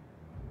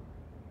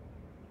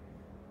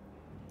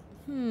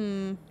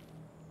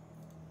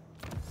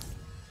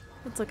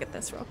 Let's look at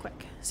this real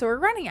quick. So we're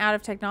running out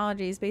of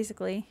technologies,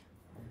 basically.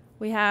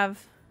 We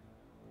have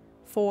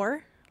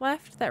 4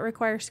 left that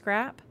require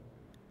scrap.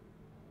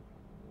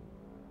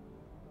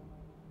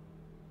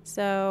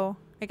 So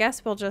I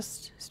guess we'll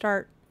just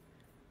start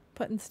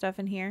putting stuff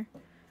in here.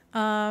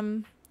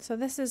 So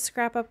this is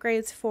scrap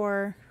upgrades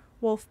for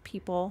wolf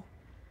people,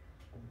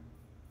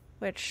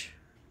 which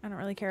I don't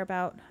really care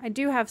about. I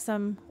do have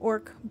some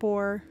orc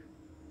boar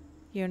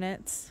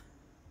units.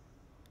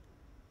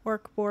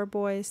 Orc boar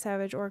boys,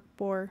 savage orc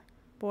boar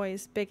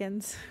boys,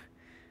 biggins.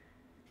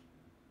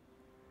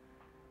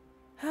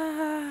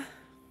 Well,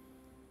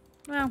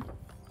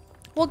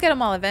 we'll get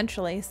them all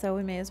eventually, so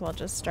we may as well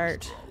just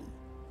start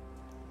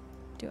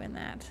doing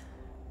that.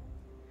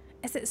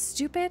 Is it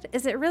stupid?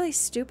 Is it really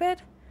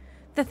stupid?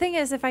 The thing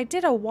is, if I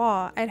did a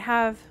Wa, I'd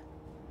have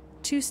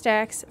 2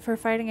 stacks for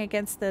fighting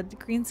against the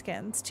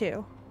greenskins,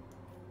 too.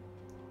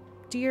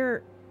 Do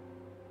your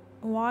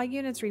Wa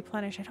units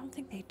replenish? I don't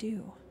think they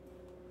do.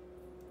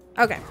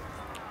 Okay.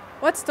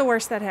 What's the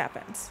worst that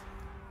happens?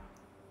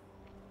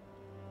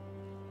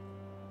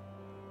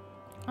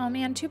 Oh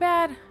man, too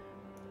bad.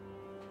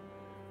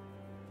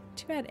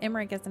 Too bad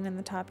Emmerich isn't in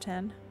the top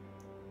 10.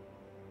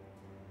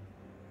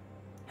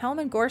 Helm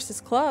and Gorse is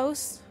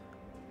close.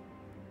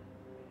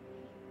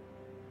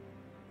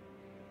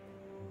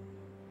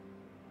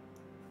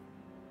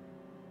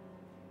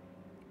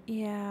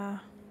 Yeah.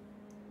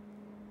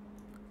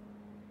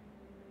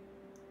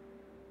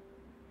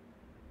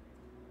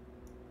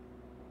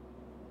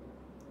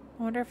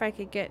 I wonder if I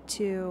could get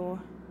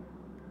to...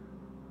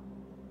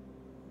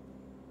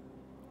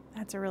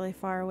 That's a really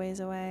far ways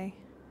away.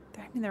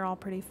 I mean, they're all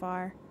pretty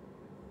far.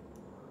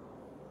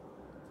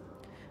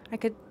 I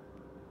could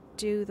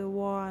do the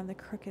Wa on the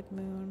Crooked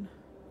Moon.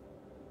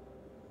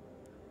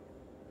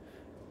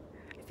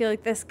 I feel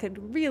like this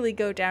could really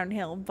go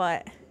downhill,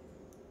 but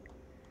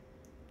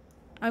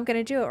I'm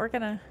gonna do it. We're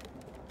gonna...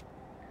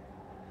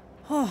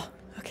 Oh,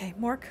 okay.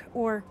 Mork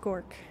or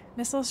Gork.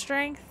 Missile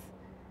strength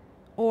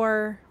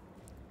or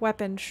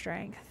weapon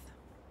strength.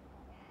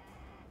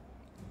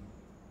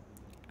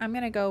 I'm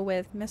gonna go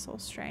with missile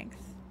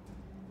strength.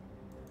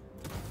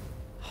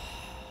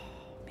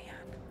 Oh, man.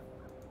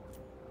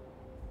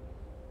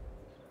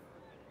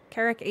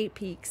 Carrick 8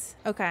 peaks.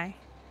 Okay.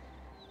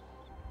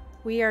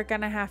 We are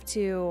gonna have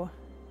to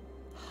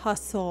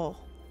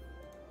hustle.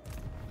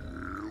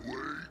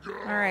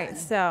 Alright,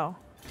 so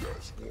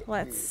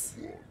let's...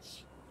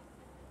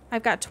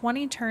 I've got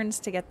 20 turns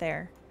to get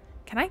there.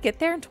 Can I get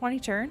there in 20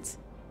 turns?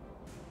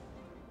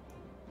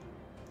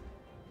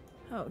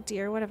 Oh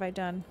dear, what have I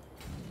done?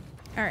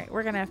 Alright,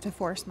 we're gonna have to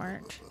force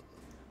march,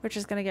 which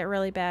is gonna get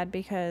really bad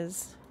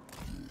because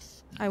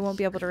I won't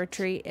be able to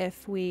retreat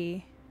if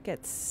we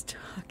get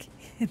stuck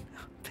in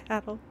a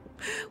battle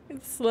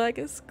with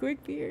Sluggus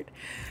Squigbeard.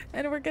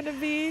 And we're gonna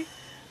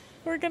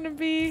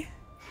be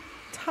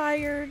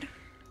tired.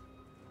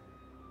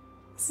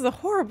 This is a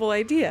horrible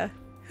idea.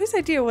 Whose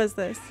idea was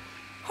this?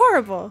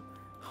 Horrible.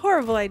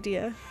 Horrible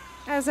idea.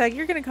 I was like,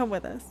 you're gonna come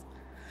with us.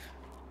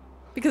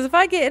 Because if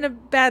I get in a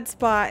bad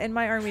spot and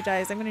my army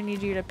dies, I'm gonna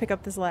need you to pick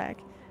up this lag.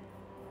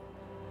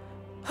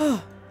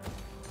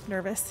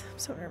 Nervous. I'm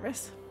so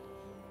nervous.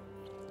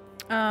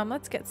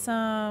 Let's get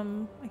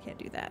some... I can't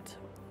do that.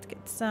 Let's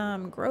get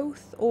some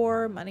growth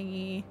or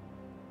money.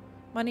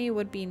 Money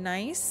would be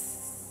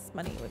nice.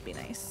 Money would be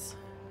nice.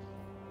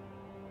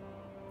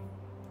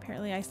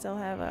 Apparently I still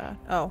have a...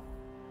 Oh.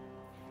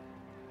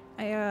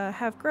 I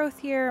have growth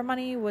here.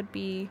 Money would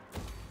be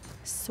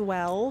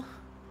swell.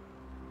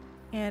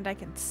 And I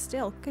can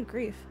still... Good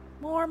grief.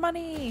 More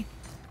money!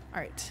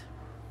 Alright.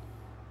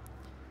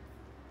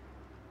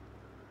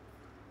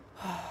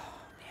 Oh,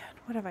 man.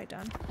 What have I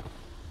done?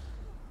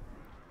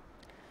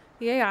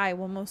 The AI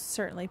will most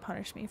certainly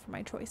punish me for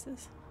my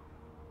choices.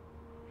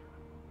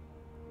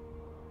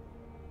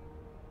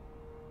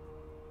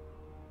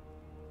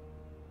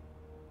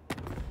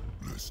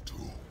 Let's talk.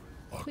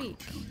 I Tweak.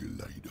 can kill you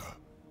later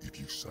if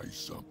you say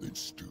something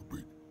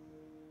stupid.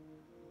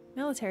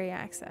 Military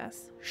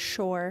access.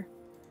 Sure.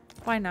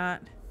 Why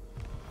not?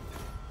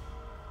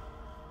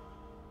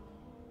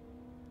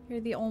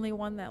 You're the only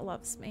one that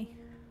loves me.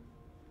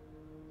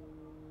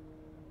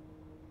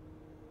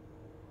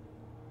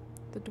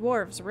 The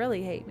dwarves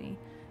really hate me.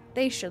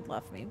 They should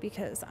love me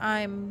because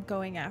I'm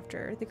going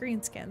after the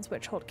greenskins,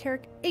 which hold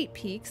Carrick 8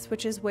 Peaks,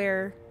 which is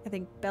where I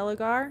think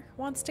Belagar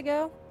wants to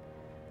go.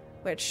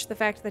 Which, the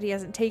fact that he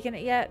hasn't taken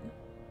it yet,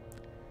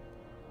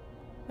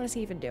 what is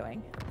he even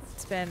doing?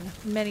 It's been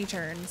many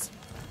turns.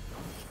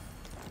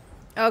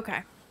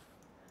 Okay.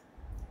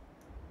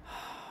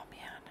 Oh,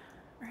 man.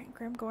 Alright,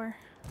 Grimgor.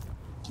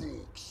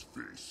 Gork's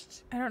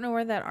fist. I don't know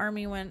where that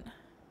army went.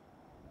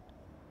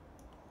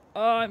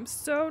 Oh, I'm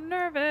so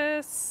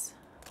nervous.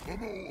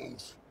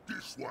 Immortals,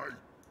 this way.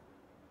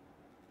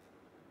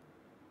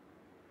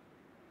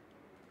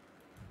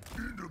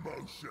 Into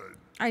motion.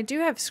 I do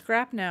have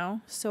scrap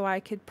now, so I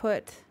could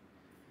put...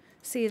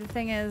 See, the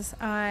thing is,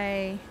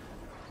 I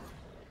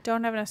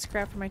don't have enough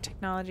scrap for my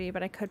technology,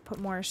 but I could put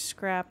more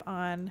scrap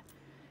on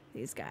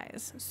these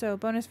guys. So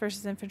bonus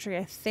versus infantry,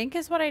 I think,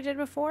 is what I did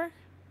before.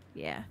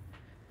 Yeah.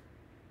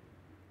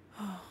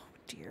 Oh,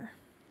 dear.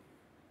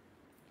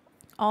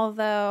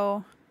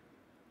 Although...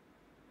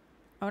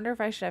 I wonder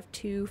if I should have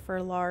 2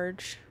 for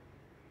large.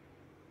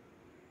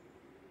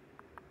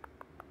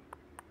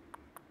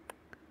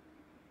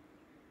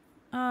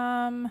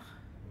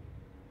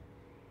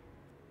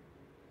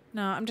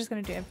 No, I'm just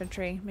going to do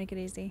infantry. Make it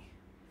easy.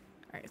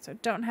 Alright, so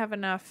don't have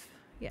enough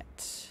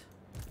yet.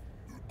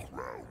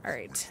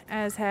 Alright,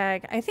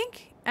 Azhag. I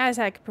think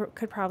Azhag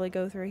could probably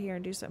go through here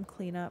and do some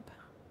cleanup.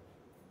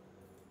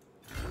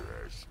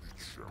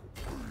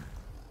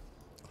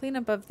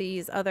 Cleanup of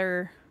these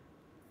other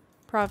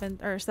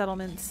province or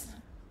settlements.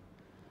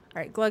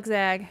 Alright,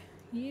 Glugzag,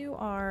 you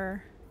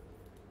are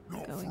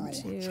going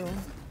to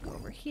go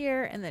over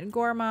here, and then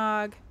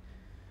Gormog.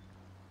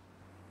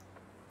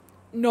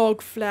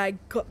 Nogflag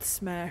Gut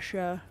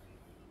Smasher.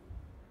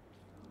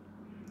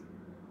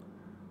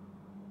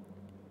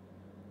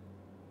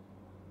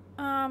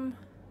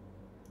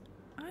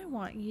 I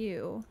want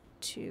you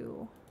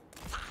to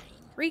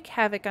wreak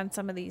havoc on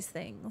some of these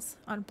things.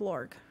 On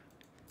Blorg.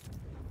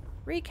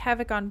 Wreak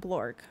havoc on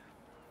Blorg.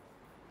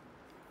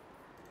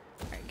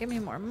 Alright, give me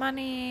more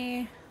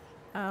money.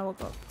 We'll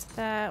go up to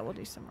that. We'll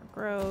do some more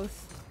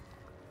growth.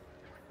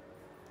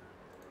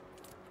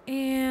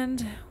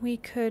 And we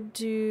could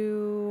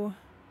do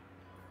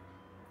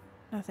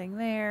nothing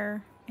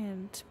there.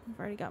 And we've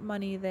already got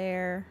money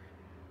there.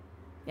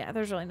 Yeah,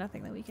 there's really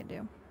nothing that we can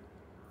do.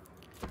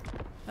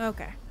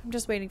 Okay. I'm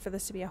just waiting for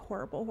this to be a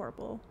horrible,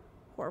 horrible,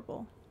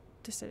 horrible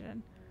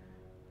decision.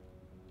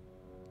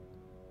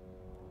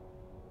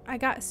 I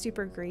got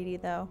super greedy,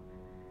 though.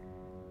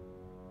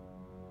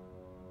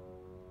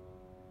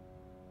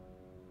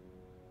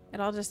 It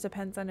all just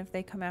depends on if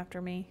they come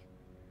after me.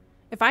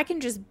 If I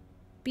can just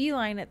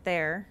beeline it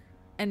there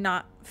and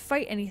not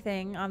fight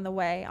anything on the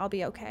way, I'll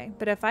be okay.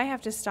 But if I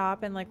have to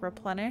stop and like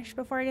replenish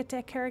before I get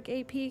to Carrick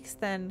 8 Peaks,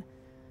 then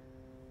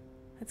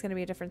that's going to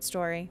be a different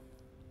story.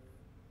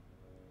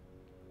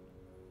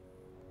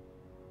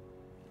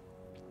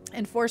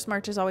 And forced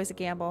march is always a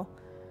gamble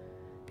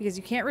because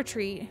you can't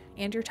retreat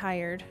and you're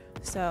tired,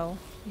 so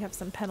you have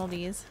some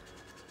penalties.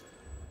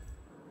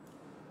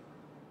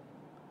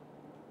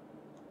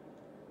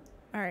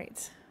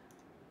 Alright.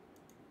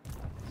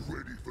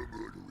 Ready for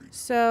murdering.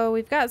 So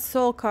we've got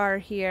Solkar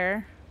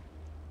here,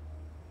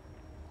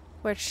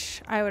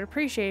 which I would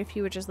appreciate if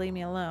you would just leave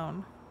me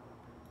alone,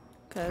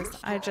 because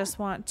I just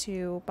want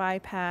to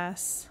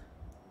bypass.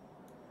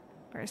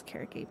 Where's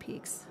Carrick 8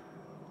 Peaks?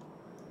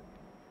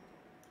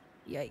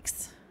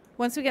 Yikes.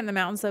 Once we get in the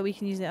mountains, though, we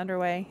can use the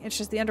underway. It's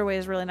just the underway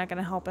is really not going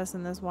to help us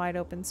in this wide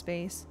open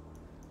space.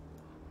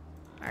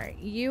 Alright,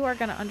 you are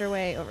going to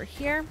underway over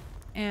here.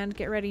 And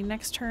get ready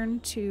next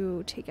turn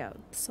to take out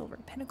Silver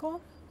Pinnacle.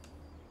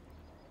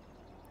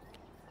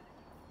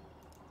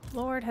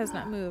 Lord has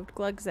not moved.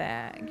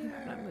 Glugzag, you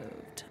have not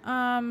moved.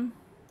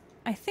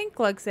 I think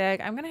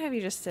Glugzag, I'm going to have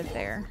you just sit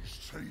there.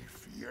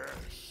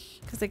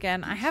 Because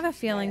again, I have a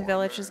feeling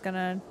Village is going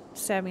to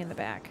stab me in the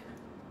back.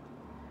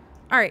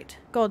 Alright,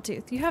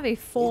 Goldtooth, you have a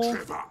full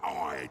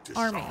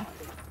army.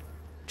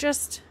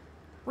 Just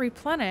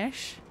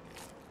replenish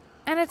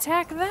and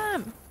attack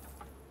them.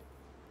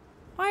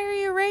 Why are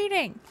you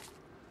raiding?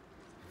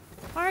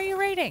 Why are you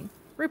raiding?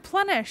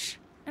 Replenish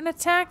and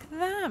attack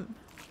them.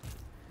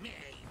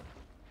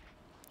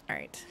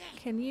 Alright,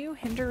 can you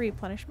hinder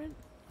replenishment?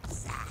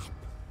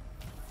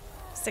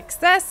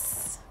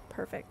 Success!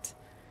 Perfect.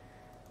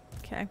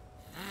 Okay.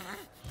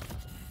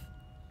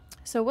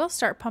 So we'll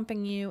start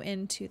pumping you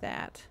into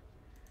that.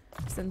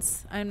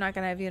 Since I'm not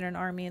going to have you in an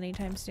army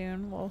anytime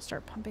soon, we'll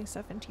start pumping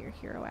stuff into your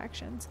hero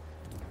actions.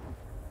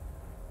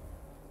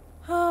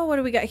 Oh, what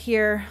do we got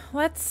here?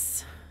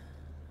 Let's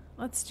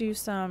do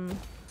some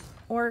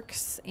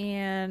orcs,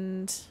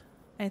 and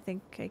I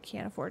think I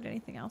can't afford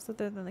anything else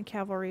other than the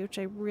cavalry, which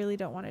I really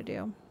don't want to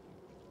do.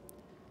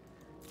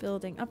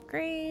 Building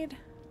upgrade.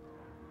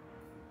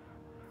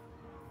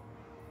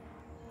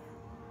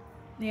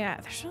 Yeah,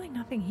 there's really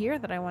nothing here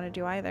that I want to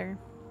do either.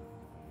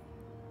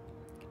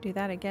 Could do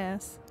that, I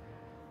guess.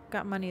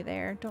 Got money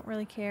there. Don't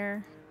really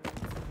care.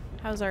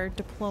 How's our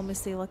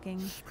diplomacy looking?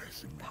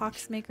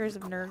 Poxmakers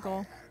of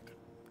Nurgle.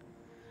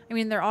 I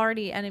mean, they're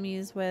already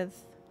enemies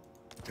with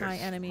my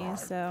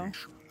enemies, so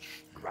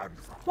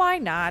why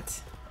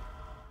not?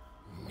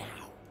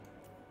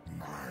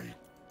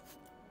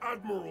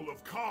 Admiral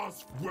of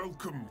Kars,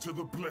 welcome to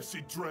the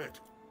Blessed Dread.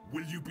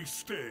 Will you be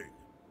staying?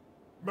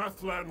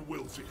 Mathlan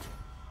wills it.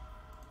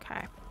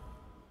 Okay.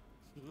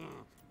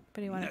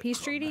 But you want a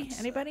peace treaty?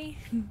 Anybody?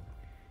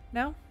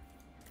 No?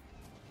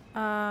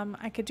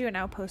 I could do an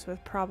outpost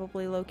with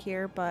probably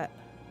Lokir, but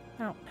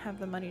I don't have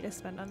the money to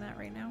spend on that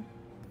right now.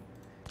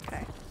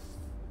 Okay.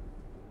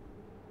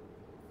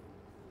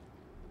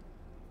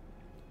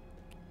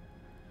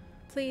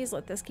 Please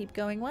let this keep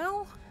going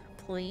well.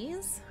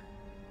 Please.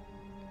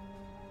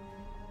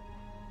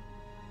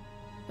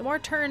 The more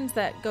turns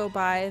that go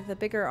by, the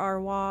bigger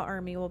our Wa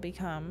army will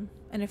become.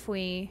 And if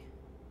we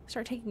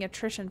start taking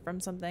attrition from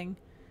something,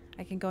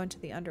 I can go into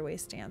the underway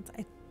stance.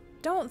 I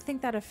don't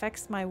think that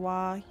affects my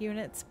Wa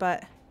units,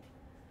 but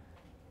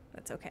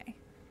that's okay.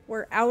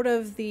 We're out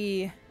of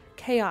the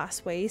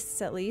chaos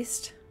wastes, at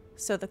least.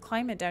 So the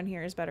climate down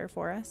here is better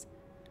for us.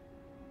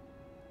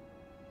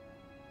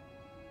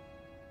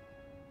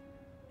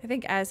 I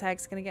think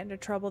Azhag's going to get into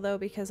trouble, though,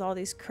 because all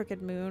these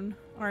Crooked Moon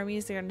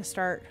armies are going to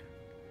start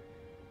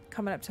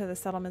coming up to the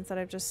settlements that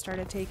I've just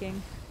started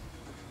taking.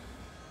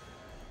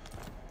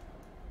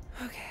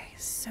 Okay,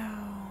 so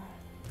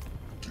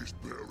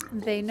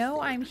they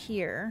know I'm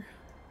here.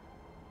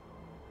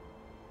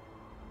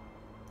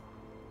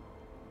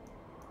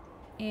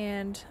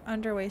 And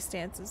underway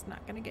stance is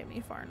not going to get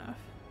me far enough.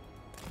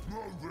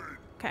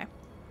 Okay.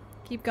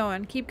 Keep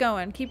going, keep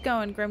going, keep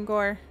going,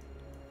 Grimgor.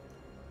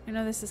 I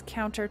know this is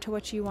counter to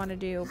what you want to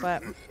do,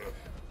 but...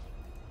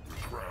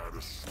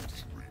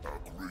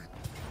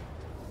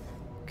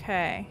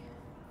 Okay.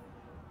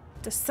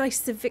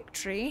 Decisive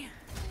victory.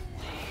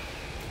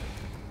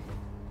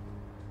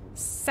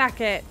 Sack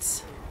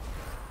it.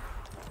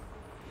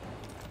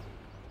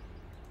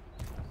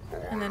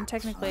 And then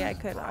technically I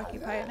could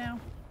occupy it now.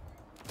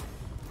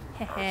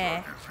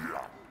 Heh.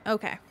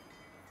 Okay.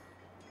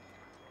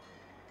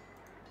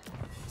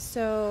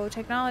 So,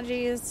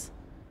 technologies.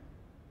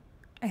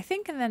 I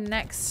think in the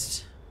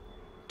next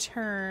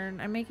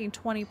turn, I'm making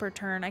 20 per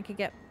turn. I could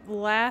get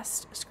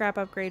last scrap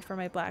upgrade for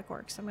my Black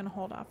Orcs. I'm going to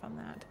hold off on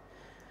that.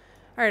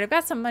 Alright, I've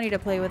got some money to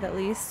play with at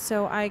least,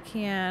 so I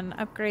can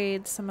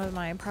upgrade some of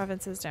my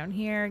provinces down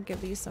here,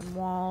 give these some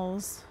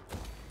walls,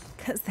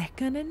 because they're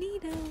going to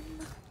need them.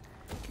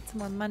 Get some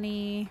more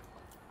money.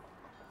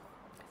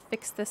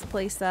 Fix this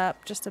place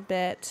up just a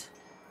bit.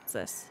 What's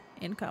this?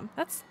 Income.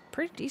 That's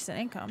pretty decent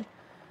income.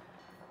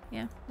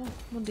 Yeah,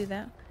 we'll do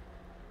that.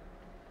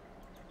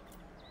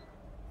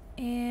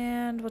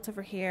 And what's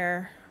over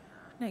here?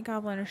 Night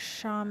Goblin or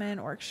Shaman,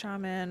 Orc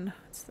Shaman.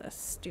 What's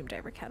this?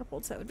 Doomdiver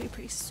Catapults. That would be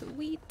pretty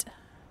sweet.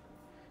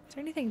 Is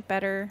there anything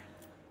better?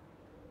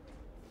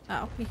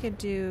 Oh, we could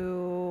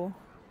do...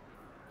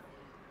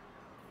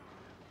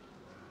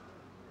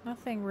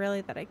 Nothing really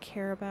that I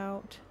care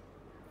about.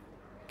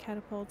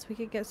 Catapults. We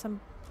could get some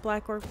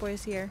Black Orc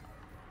boys here.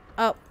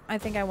 Oh, I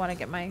think I want to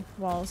get my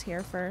walls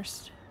here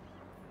first.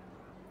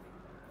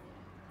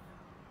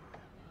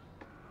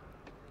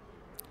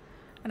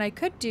 And I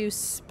could do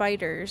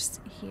spiders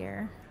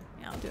here.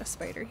 Yeah, I'll do a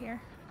spider here.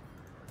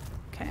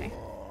 Okay.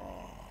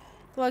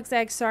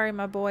 Glugzag, sorry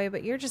my boy,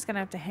 but you're just gonna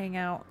have to hang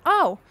out.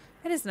 Oh,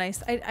 that is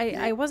nice.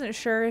 I wasn't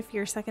sure if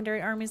your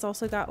secondary armies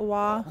also got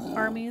Wa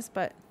armies,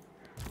 but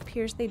it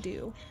appears they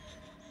do.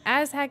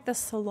 Azhag the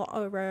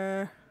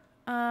Slaughterer.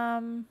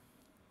 So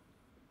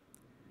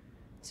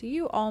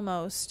you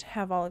almost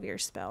have all of your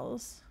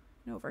spells.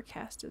 And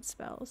overcasted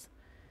spells.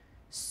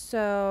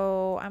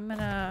 So I'm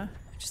gonna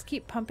just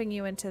keep pumping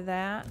you into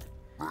that.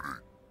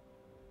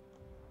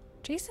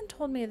 Jason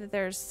told me that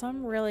there's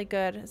some really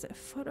good... Is it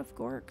Foot of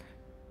Gork?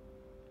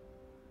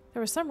 There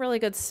was some really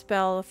good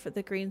spell for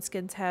the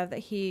Greenskins have that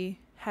he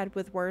had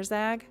with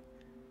Wurzag.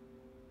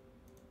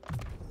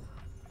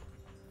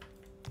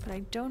 But I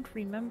don't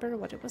remember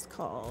what it was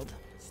called.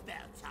 Spell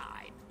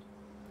time.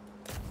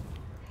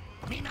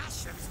 Me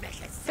mushrooms make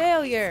a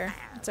Failure!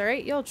 It's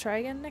alright, you'll try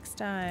again next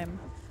time.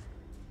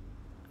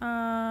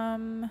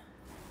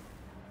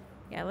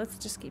 Yeah, let's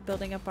just keep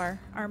building up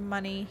our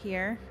money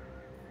here.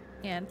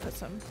 And put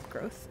some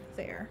growth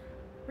there.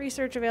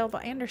 Research available,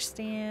 I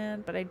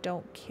understand, but I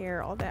don't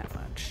care all that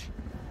much.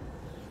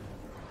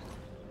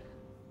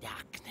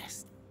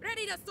 darkness.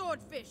 Ready the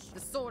swordfish. The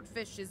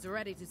swordfish is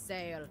ready to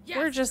sail. Yes,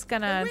 we're just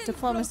gonna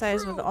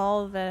diplomatize with true.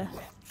 all the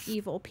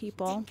evil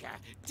people.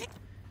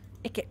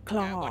 Icket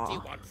Now what do Claw.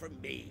 you want from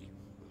me?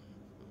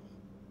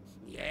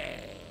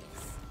 Yes.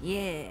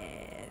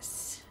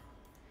 Yes.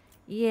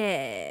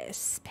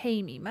 Yes.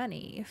 Pay me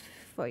money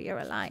for your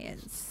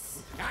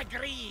alliance.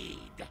 Agreed.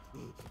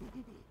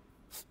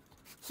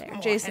 There,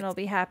 Jason will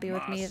be happy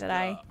with me that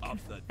I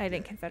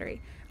didn't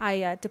confederate.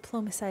 I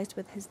diplomatized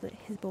with his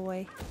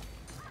boy.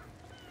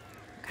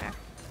 Okay.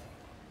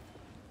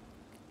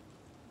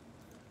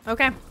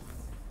 Okay.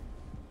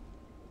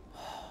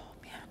 Oh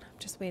man, I'm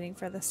just waiting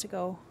for this to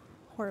go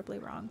horribly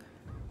wrong.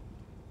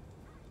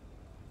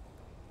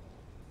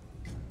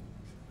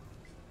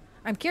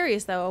 I'm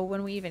curious though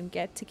when we even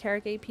get to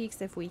Carragate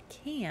Peaks if we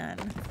can.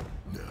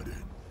 Now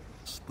then,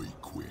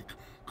 speak quick,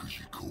 cause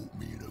you caught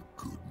me in a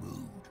good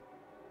mood.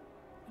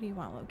 What do you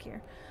want,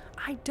 Lokir?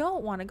 I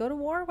don't want to go to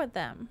war with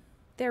them.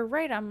 They're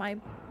right on my...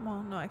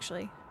 Well, no,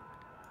 actually.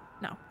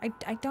 No,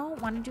 I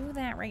don't want to do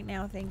that right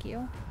now, thank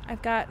you.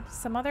 I've got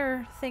some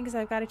other things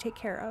I've got to take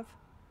care of.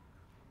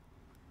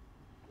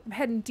 I'm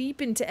heading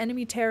deep into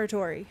enemy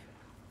territory.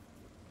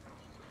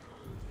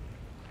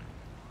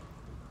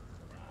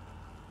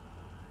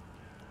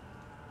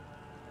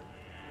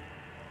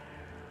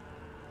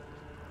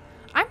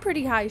 I'm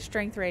pretty high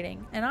strength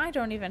rating, and I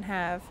don't even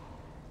have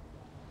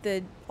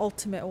the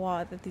ultimate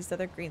WA that these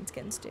other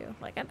greenskins do.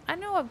 Like, I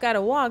know I've got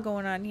a WA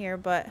going on here,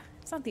 but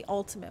it's not the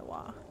ultimate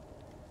WA.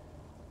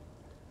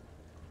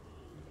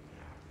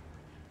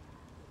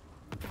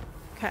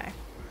 Okay.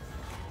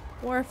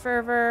 War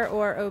fervor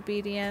or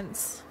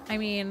obedience. I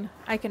mean,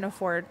 I can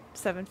afford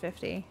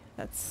 750.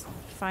 That's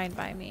fine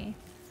by me.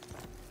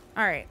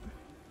 Alright.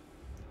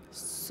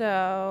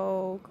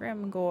 So,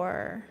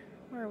 Grimgor.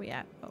 Where are we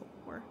at? Oh,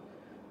 we're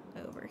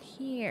over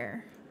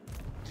here.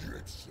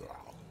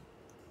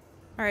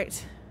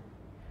 Alright.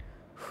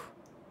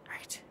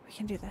 Alright, we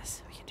can do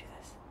this. We can do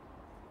this.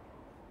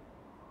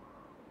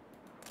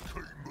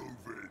 Keep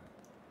moving.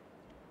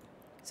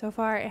 So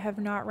far, I have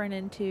not run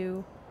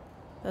into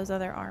those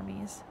other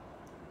armies.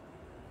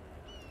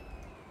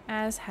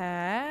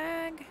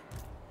 Azhag,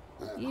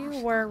 you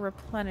were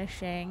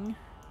replenishing.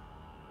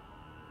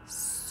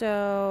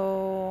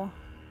 So...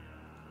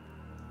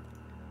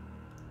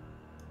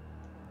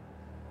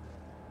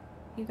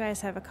 you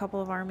guys have a couple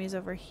of armies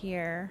over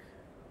here.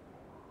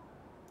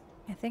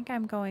 I think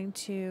I'm going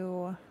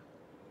to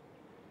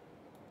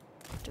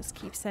just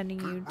keep sending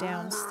you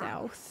down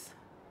south.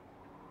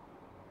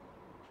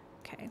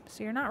 Okay,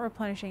 so you're not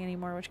replenishing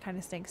anymore, which kind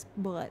of stinks,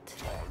 but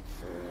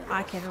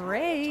I can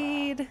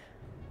raid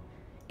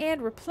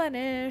and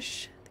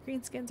replenish. The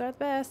greenskins are the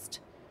best.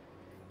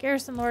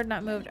 Garrison Lord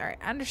not moved. Alright,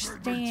 I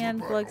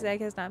understand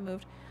Blugzag has not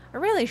moved. I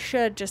really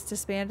should just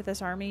disband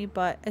this army,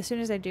 but as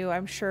soon as I do,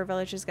 I'm sure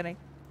Village is going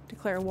to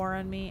declare war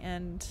on me,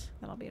 and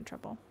then I'll be in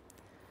trouble.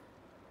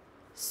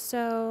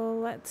 So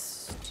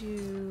let's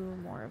do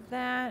more of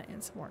that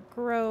and some more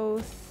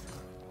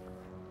growth.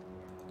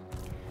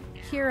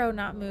 Hero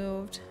not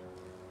moved.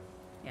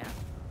 Yeah,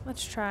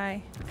 let's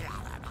try.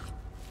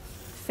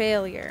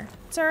 Failure.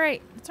 It's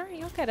alright. It's alright.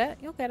 You'll get it.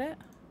 You'll get it.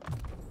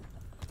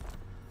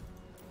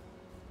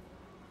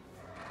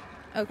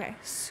 Okay,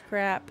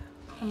 scrap.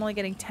 I'm only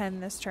getting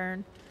 10 this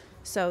turn.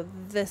 So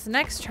this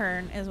next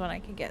turn is when I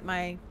can get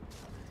my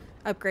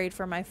upgrade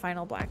for my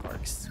final Black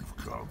Orcs. You've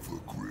come for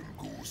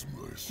Grimgor's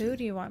mercy. Who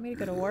do you want me to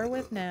go to war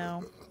with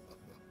now?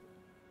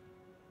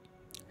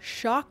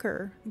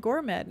 Shocker.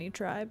 Gormadney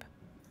tribe.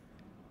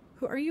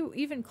 Who are you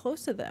even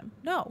close to them?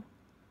 No.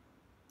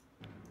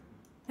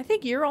 I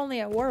think you're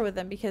only at war with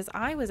them because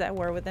I was at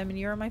war with them and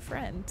you're my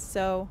friend,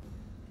 so...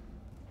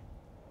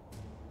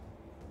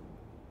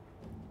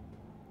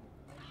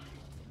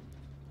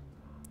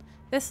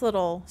 This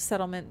little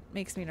settlement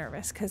makes me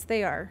nervous because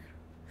they're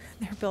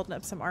building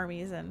up some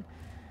armies, and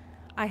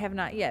I have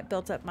not yet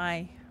built up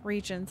my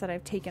regions that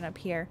I've taken up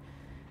here.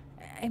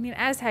 I mean,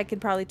 Azhag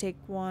could probably take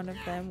one of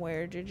them.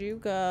 Where did you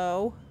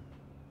go?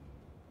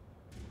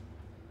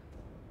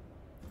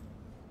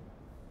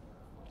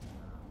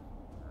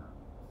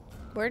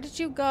 Where did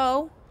you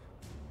go?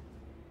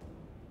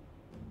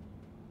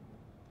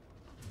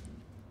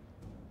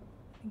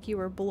 I think you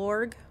were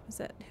Blorg. Was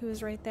that who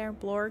was right there?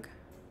 Blorg?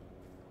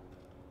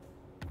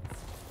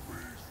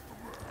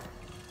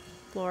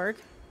 Blorg.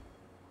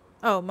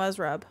 Oh,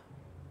 Muzrub.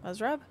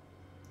 Muzrub?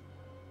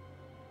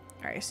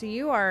 Alright, so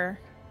you are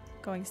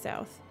going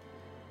south.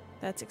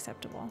 That's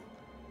acceptable.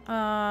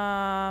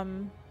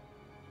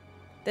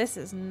 This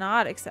is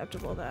not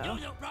acceptable, though. You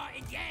look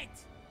rotten yet.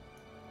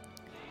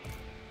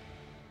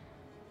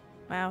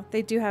 Wow,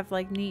 they do have,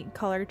 like, neat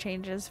color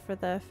changes for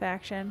the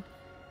faction.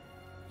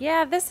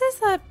 Yeah, this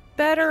is a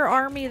better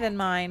army than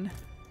mine.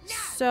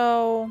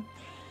 So,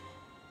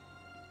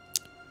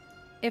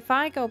 if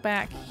I go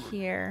back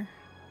here,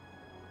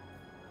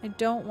 I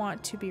don't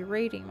want to be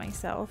raiding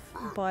myself,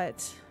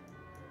 but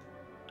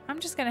I'm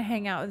just going to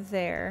hang out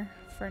there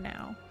for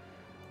now.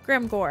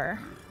 Grimgor,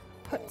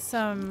 put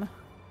some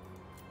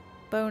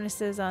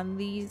bonuses on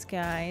these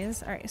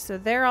guys. Alright, so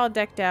they're all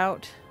decked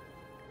out.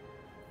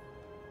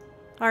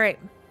 Alright.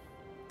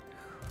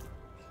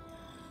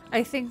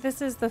 I think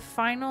this is the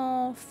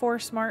final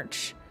force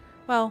march.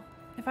 Well,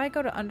 if I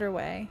go to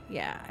Underway,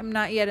 yeah, I'm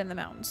not yet in the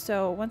mountains.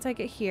 So once I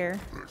get here,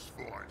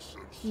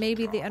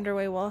 maybe the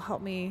Underway will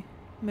help me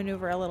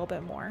maneuver a little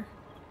bit more.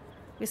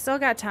 We still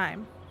got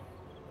time.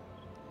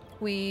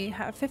 We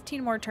have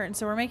 15 more turns,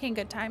 so we're making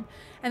good time.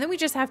 And then we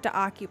just have to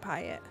occupy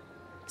it.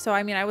 So,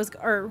 I mean,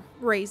 or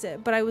raise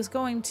it, but I was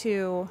going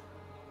to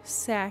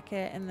sack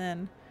it and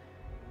then,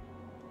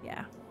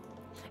 yeah.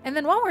 And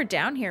then while we're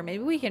down here,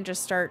 maybe we can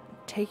just start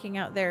taking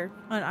out their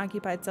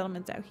unoccupied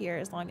settlements out here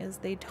as long as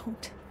they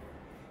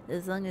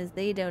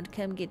don't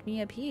come get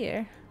me up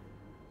here.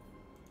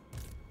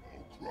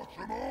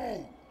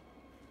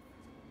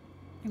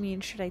 I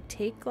mean, should I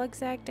take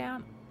Gluckzag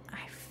down?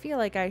 I feel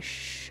like I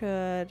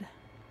should.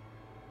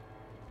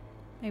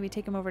 Maybe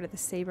take him over to the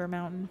Saber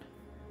Mountain.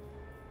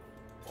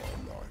 I like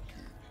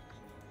it.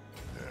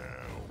 Now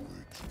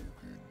we're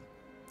talking.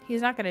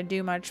 He's not going to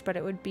do much, but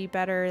it would be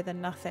better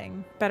than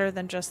nothing. Better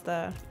than just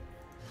the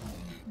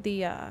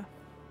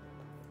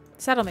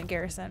settlement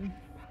garrison.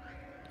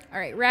 All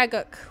right,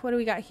 Raguk, what do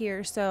we got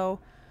here? So,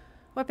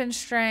 weapon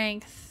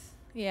strength.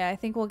 Yeah, I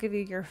think we'll give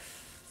you your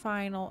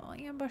final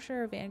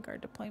ambusher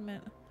vanguard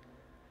deployment.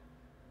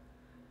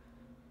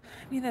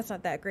 I mean, that's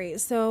not that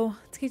great. So,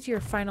 let's get you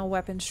your final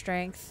weapon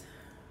strength.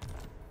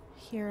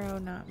 Hero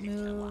not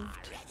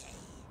moved.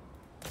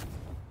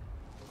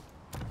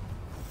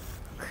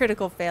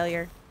 Critical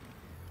failure.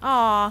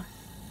 Aw.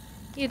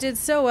 You did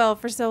so well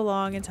for so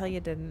long until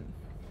you didn't.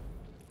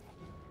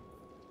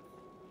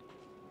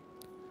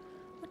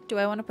 What do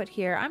I want to put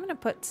here? I'm going to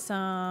put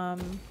some...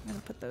 I'm going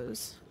to put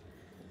those...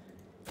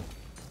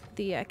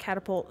 The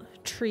catapult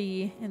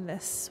tree in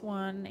this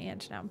one,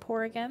 and now I'm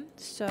poor again.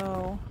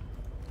 So,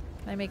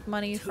 can I make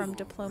money from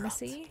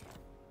diplomacy?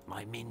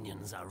 My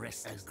minions are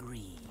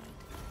agreed.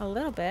 A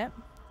little bit.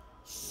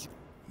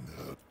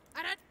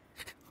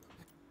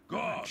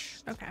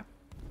 Gosh. Okay.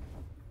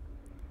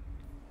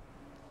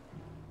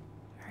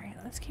 Alright,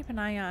 let's keep an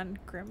eye on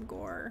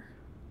Grimgor.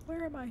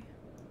 Where am I?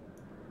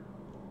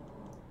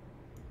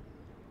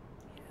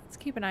 Yeah, let's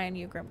keep an eye on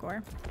you,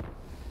 Grimgor.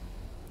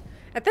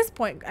 At this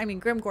point, I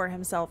mean, Grimgor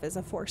himself is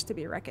a force to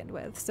be reckoned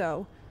with,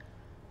 so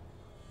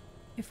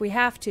if we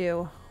have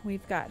to,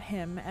 we've got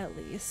him at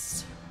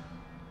least.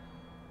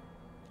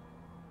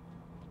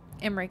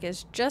 Imric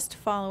is just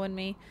following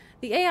me.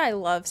 The AI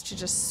loves to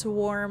just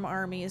swarm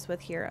armies with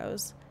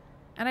heroes.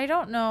 And I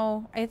don't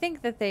know, I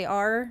think that they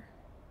are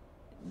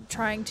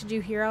trying to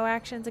do hero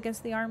actions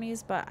against the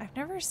armies, but I've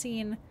never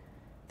seen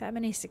that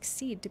many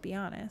succeed, to be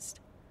honest.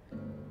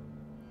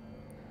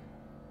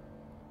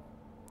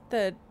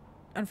 The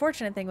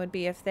unfortunate thing would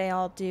be if they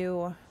all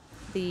do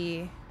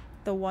the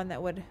one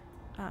that would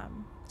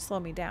slow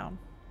me down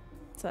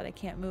so that I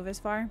can't move as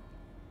far.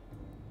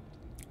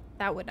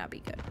 That would not be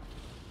good.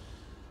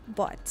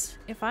 But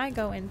if I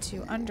go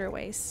into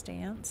underway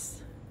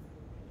stance,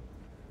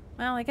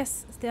 well, I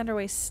guess the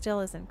underway still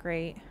isn't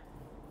great.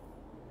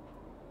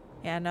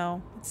 Yeah,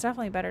 no, it's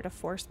definitely better to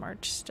force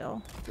march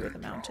still through the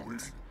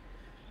mountains.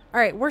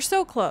 All right, we're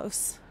so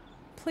close.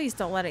 Please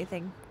don't let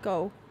anything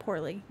go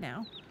poorly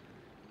now.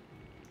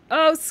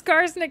 Oh,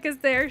 Skarsnik is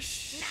there.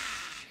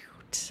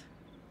 Shoot.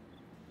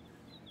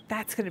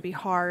 That's going to be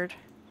hard.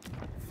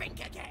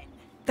 Think again.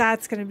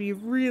 That's going to be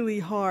really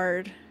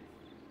hard.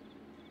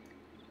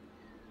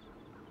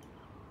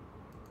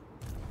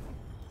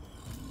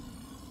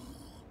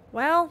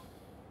 Well,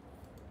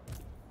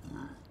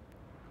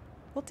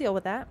 we'll deal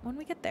with that when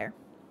we get there.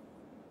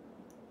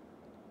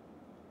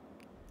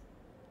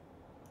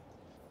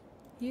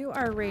 You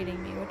are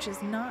raiding me, which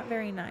is not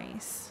very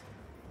nice.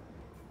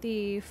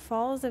 The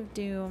Falls of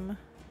Doom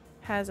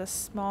has a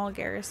small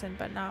garrison,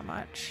 but not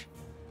much.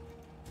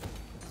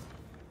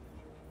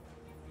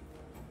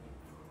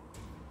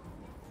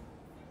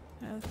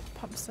 I'll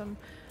pump some...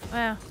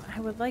 Well,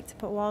 I would like to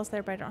put walls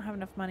there, but I don't have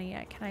enough money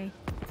yet. Can I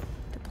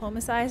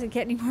diplomatize and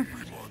get any more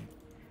money?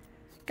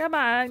 Come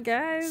on,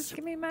 guys.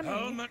 Give me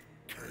money.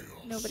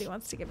 Nobody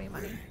wants to give me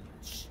money.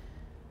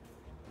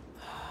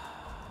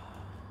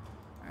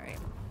 Alright.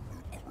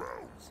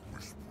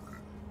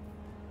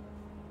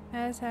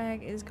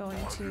 Azag is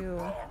going to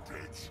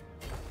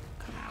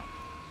come out.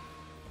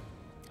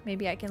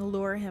 Maybe I can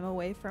lure him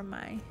away from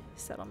my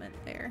settlement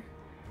there.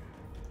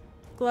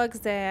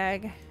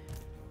 Gluckzag.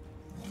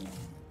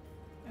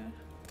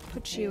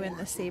 Put you in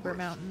the Saber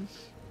Mountain.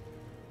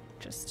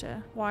 Just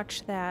to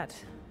watch that.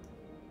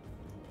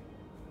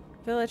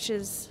 Village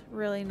is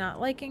really not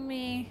liking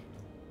me.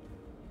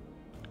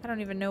 I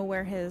don't even know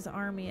where his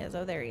army is.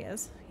 Oh, there he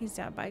is. He's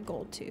down by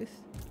Goldtooth.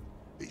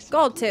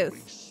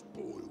 Goldtooth!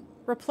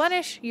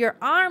 Replenish your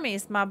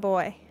armies, my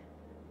boy.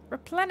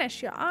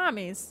 Replenish your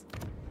armies.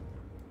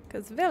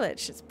 Because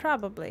Village is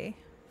probably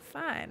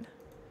fine.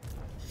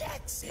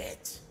 That's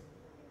it.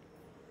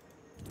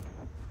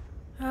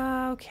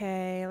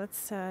 Okay,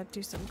 let's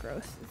do some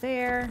growth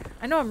there.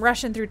 I know I'm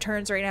rushing through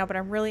turns right now, but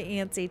I'm really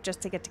antsy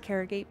just to get to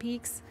Carragate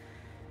Peaks.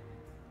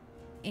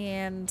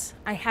 And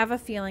I have a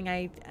feeling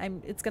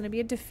it's going to be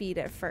a defeat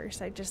at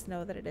first. I just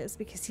know that it is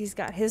because he's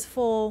got his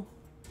full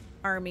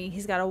army.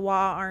 He's got a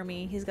Wa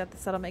army. He's got the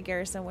settlement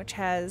garrison, which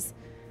has,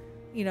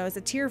 you know, is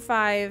a tier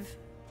 5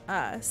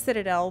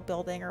 citadel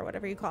building or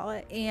whatever you call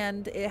it,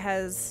 and it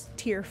has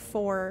tier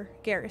 4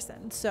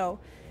 garrison, so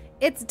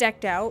it's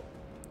decked out.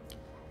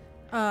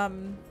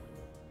 And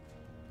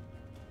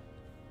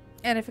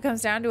if it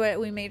comes down to it,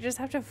 we may just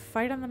have to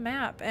fight on the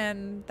map,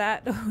 and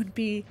that would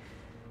be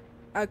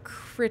a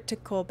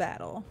critical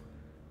battle.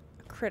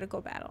 A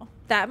critical battle.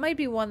 That might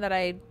be one that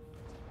I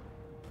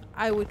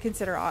would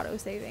consider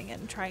auto-saving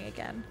and trying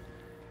again.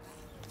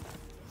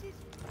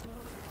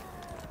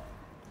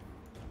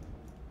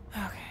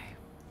 Okay.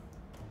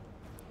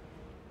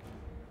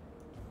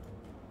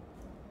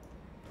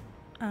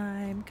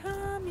 I'm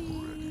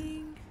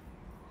coming.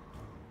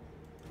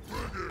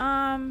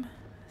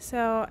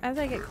 So as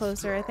I get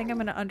closer, I think I'm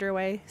gonna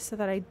underway so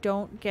that I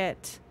don't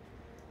get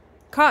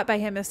caught by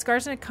him. If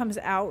Skarsnik comes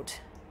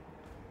out,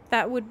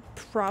 that would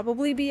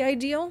probably be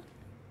ideal.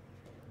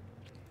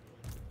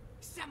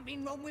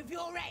 Something wrong with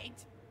your head?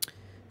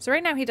 So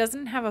right now he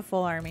doesn't have a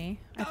full army.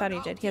 I thought he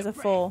did. He has a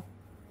full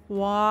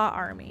Wa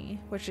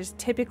army, which is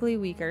typically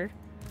weaker.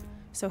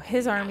 So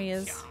his army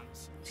is...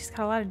 He's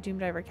got a lot of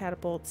Doomdiver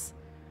catapults.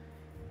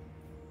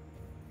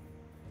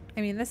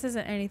 I mean, this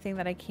isn't anything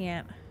that I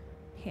can't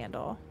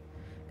handle,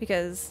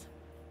 because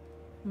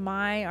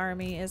my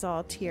army is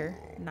all tier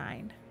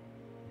 9.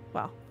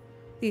 Well,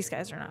 these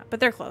guys are not, but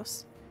they're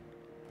close.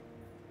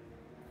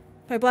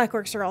 My black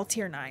orcs are all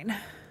tier 9.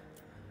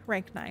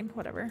 Rank 9,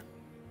 whatever.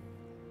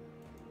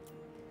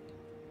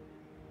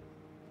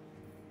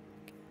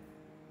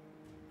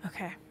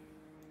 Okay.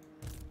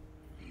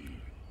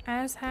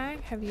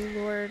 Azhag, have you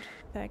lured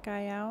that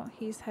guy out?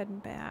 He's heading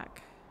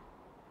back.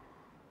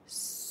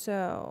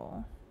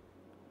 So...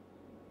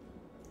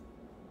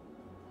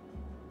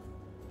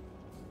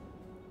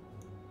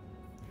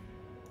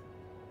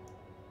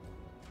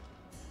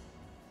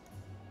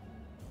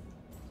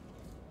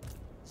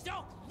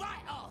 Stop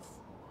right off!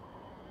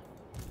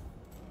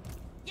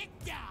 You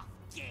daft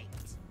git!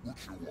 What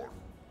you want?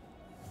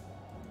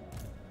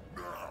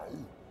 Now?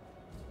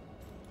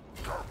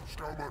 Come,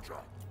 Stomata.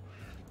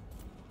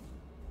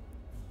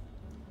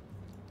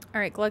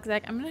 Alright,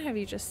 Glugzak, I'm gonna have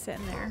you just sit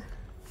in there.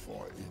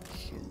 Fighting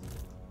soon.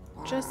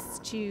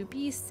 Just to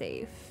be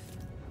safe.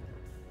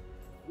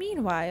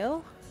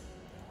 Meanwhile,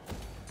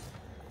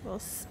 we'll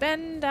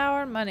spend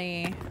our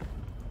money.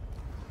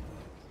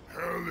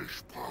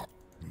 Hellish pop.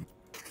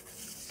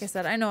 Like I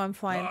said, I know I'm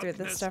flying through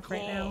this stuff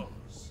right now,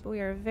 but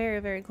we are very,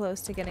 very close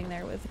to getting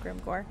there with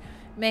Grimgor.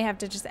 May have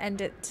to just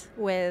end it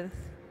with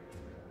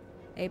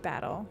a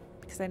battle,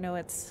 because I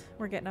know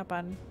we're getting up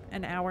on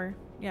an hour.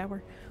 Yeah,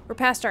 we're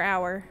past our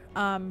hour.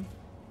 But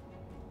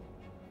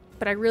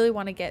I really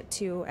want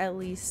to at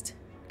least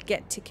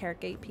get to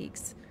Carrotgate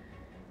Peaks.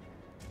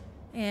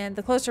 And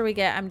the closer we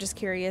get, I'm just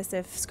curious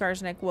if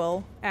Skarsnik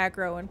will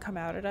aggro and come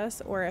out at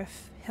us, or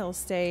if he'll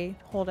stay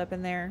holed up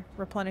in there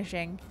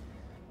replenishing.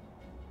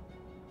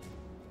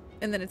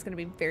 And then it's going to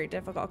be very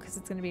difficult, because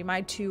it's going to be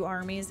my 2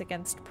 armies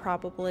against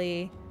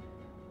probably,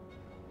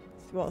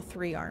 well,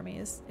 3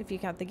 armies if you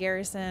count the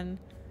garrison,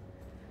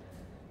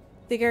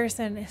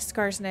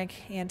 Skarsnik,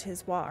 and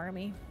his Wa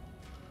army.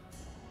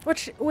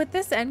 Which, with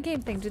this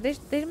endgame thing,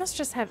 they must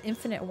just have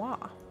infinite Wa.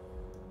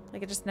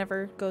 Like, it just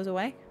never goes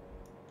away.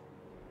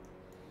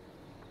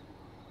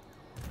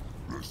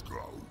 Let's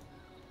go.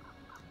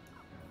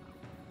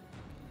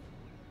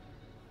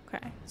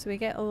 Okay, so we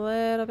get a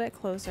little bit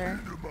closer.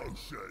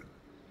 Emotion.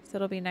 So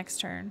it'll be next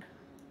turn.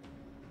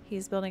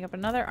 He's building up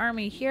another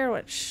army here,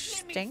 which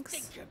Let me stinks.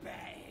 think about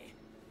it.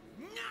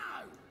 No!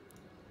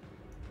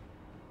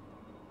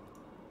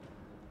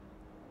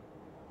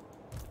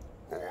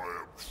 I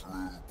am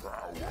true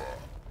power.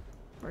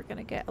 We're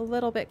gonna get a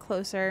little bit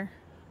closer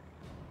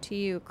to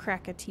you,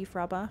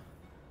 Krakatifraba.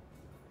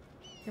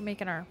 You're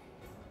making our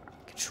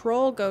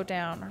control go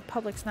down. Our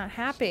public's not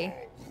happy.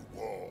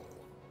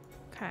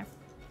 Okay.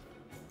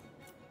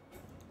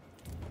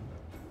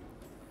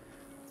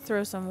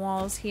 Throw some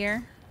walls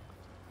here.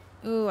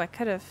 Ooh, I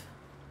could have.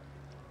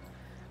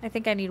 I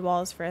think I need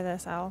walls for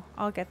this.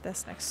 I'll get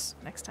this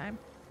next time.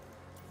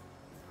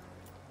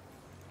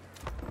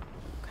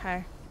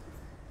 Okay.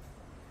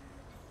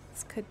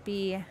 This could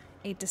be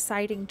a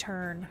deciding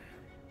turn.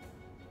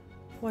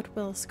 What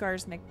will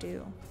Skarsnik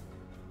do?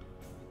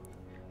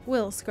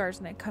 Will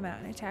Skarsnik come out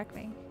and attack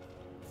me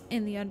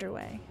in the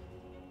underway?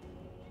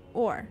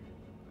 Or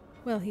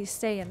will he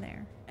stay in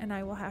there and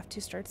I will have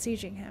to start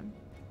sieging him?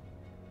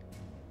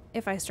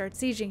 If I start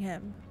sieging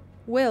him,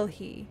 will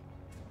he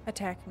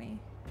attack me?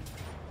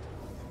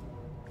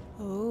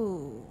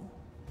 Oh.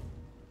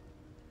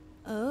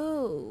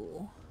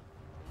 Oh.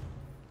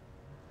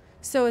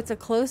 So it's a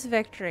close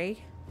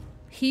victory.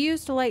 He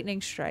used a lightning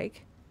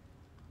strike,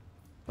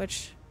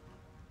 which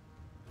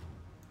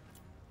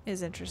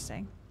is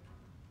interesting.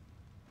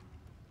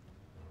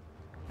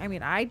 I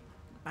mean, I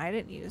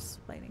didn't use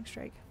lightning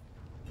strike.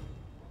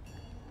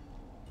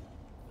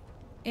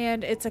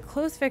 And it's a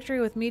close victory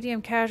with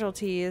medium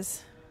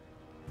casualties.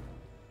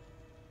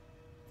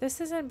 This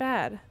isn't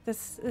bad.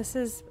 This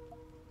is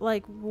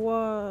like,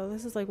 whoa,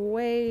 this is like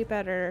way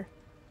better.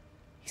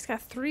 He's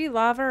got 3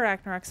 lava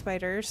Ragnarok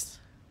spiders.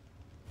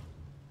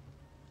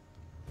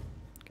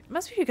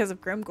 must be because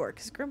of Grimgor,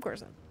 because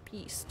Grimgor's a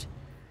beast.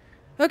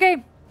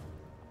 Okay.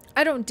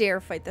 I don't dare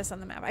fight this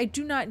on the map. I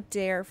do not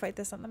dare fight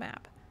this on the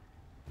map.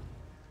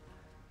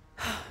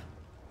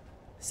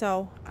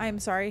 So, I'm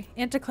sorry.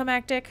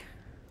 Anticlimactic.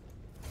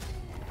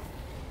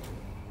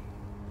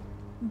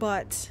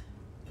 But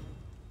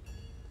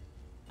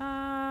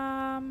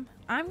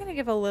I'm gonna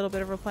give a little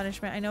bit of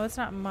replenishment. I know it's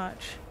not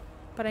much,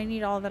 but I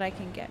need all that I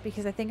can get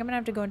because I think I'm gonna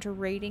have to go into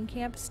raiding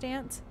camp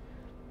stance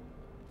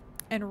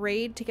and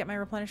raid to get my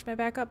replenishment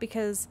back up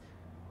because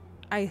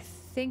I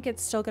think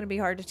it's still gonna be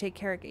hard to take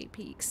Carragate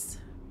Peaks.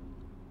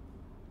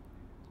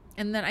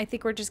 And then I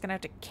think we're just gonna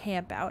have to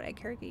camp out at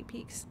Carragate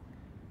Peaks.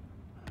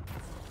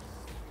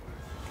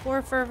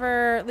 War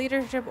fervor,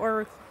 leadership, or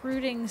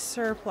recruiting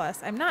surplus.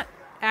 I'm not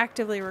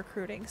actively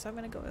recruiting, so I'm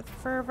gonna go with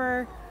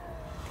fervor.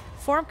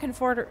 Form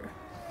confederate.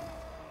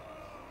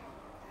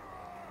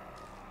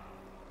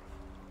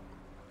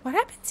 What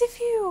happens if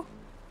you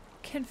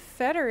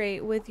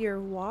confederate with your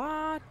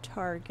WA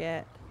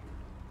target?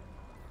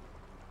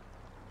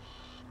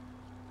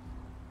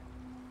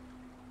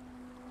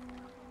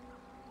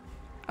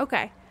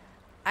 Okay.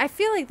 I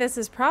feel like this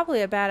is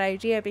probably a bad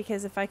idea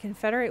because if I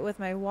confederate with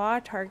my WA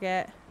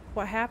target,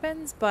 what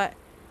happens? But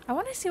I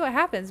want to see what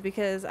happens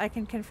because I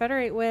can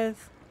confederate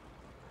with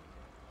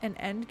an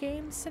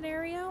endgame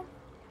scenario.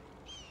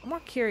 I'm more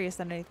curious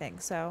than anything,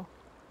 so.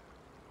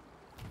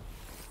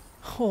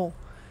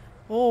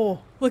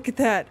 Oh, look at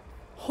that.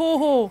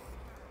 Oh.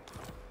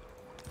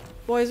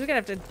 Boys, we're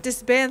going to have to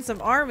disband some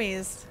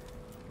armies.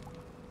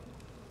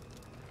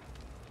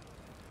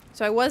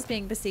 So I was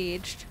being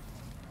besieged.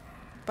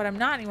 But I'm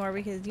not anymore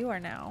because you are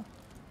now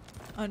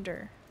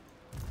under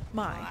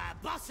my.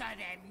 Boss of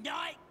them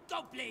night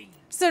goblins.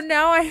 So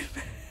now I'm.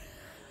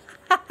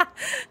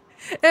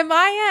 Am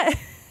I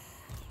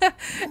at?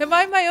 Am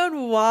I my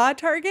own WA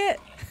target?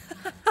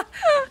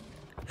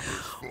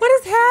 What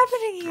is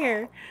happening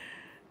here?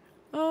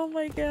 Oh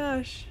my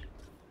gosh.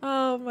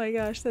 Oh my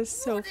gosh, that's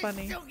so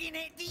funny.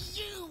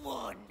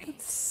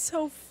 It's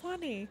so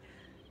funny.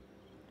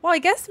 Well, I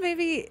guess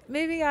maybe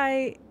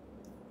I.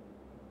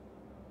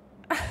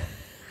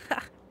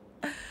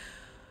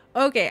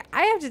 Okay,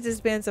 I have to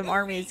disband some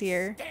armies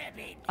here.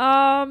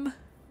 Rank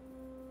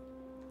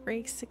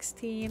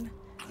 16.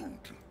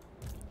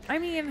 I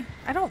mean,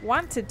 I don't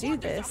want to do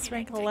this,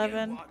 rank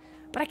 11.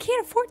 But I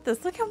can't afford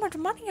this. Look how much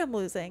money I'm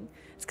losing.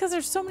 It's because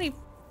there's so many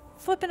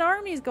flippin'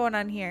 armies going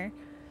on here.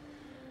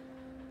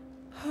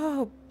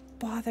 Oh,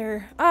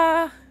 bother.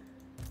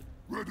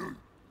 Ready.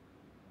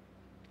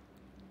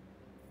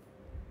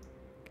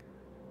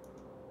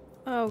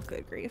 Oh,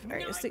 good grief.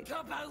 Alright, so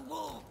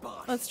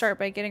let's start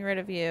by getting rid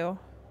of you.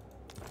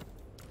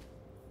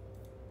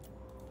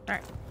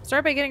 Alright,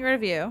 start by getting rid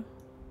of you.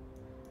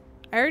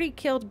 I already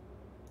killed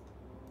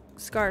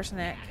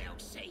Skarsnik.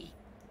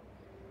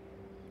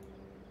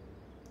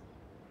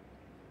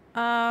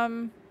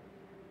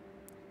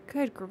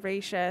 Good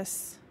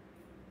gracious.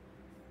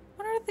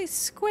 What are these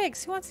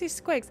squigs? Who wants these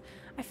squigs?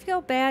 I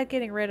feel bad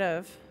getting rid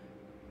of.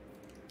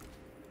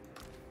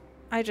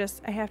 I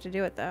have to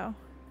do it though.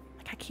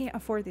 Like, I can't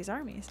afford these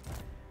armies.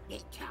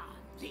 It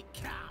comes.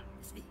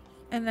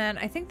 And then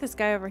I think this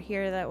guy over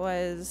here that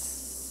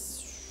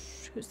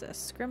was... Who's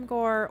this?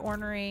 Grimgor,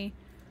 Ornery.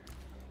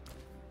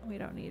 We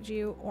don't need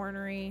you.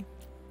 Ornery.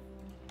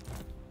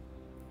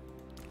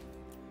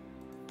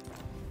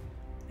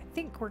 I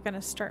think we're going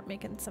to start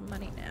making some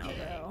money now,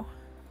 though.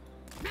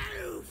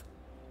 Move.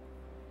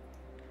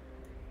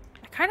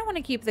 I kind of want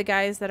to keep the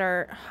guys that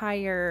are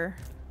higher.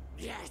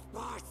 Yes,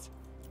 boss.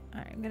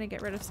 Alright, I'm going to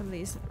get rid of some of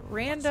these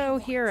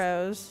rando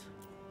heroes.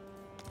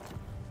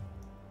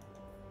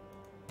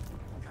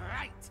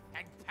 Great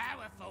and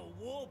powerful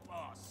war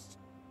boss.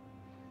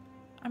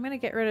 I'm going to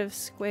get rid of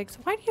squigs.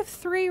 Why do you have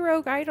 3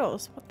 rogue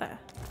idols? What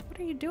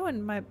are you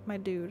doing, my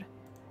dude?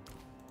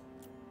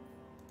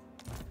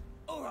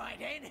 Alright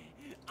then,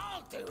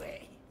 I'll do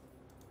it.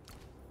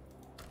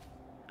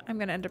 I'm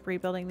going to end up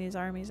rebuilding these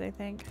armies, I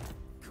think.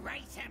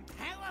 Great and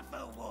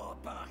powerful war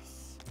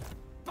boss.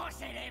 Boss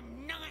of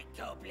them night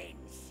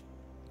goblins.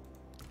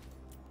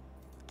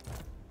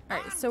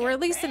 Alright, so we're at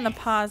least in the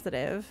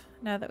positive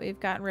now that we've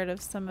gotten rid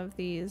of some of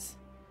these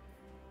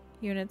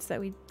units that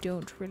we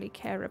don't really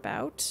care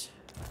about.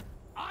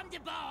 I'm the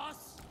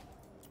boss.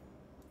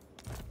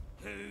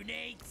 Who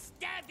needs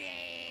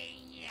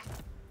stabbing?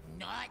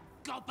 Night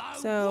gobbo.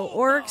 So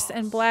war orcs boss.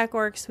 and black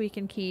orcs we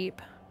can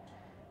keep.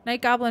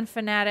 Night goblin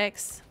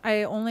fanatics,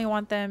 I only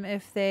want them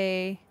if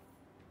they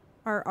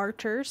are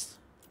archers.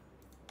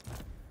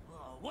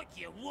 Oh, what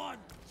you want?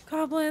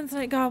 Goblins,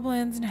 night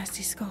goblins,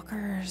 nasty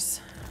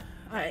skulkers.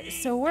 Alright,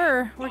 so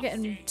we're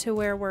getting to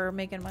where we're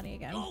making money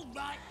again. All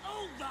right.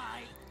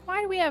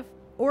 Why do we have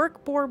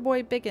orc boar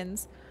boy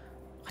biggins?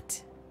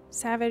 What?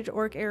 Savage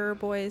orc error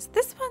boys.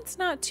 This one's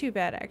not too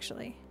bad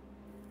actually.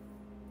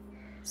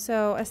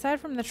 So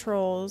aside from the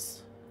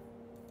trolls,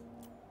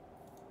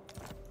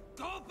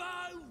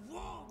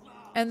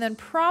 and then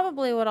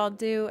probably what I'll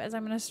do is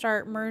I'm going to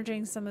start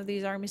merging some of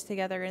these armies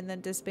together and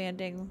then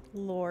disbanding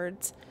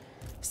lords.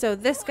 So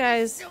this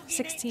guy's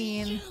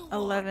 16,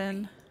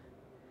 11,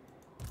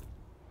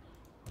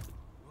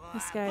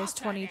 This guy is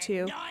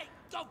 22. Night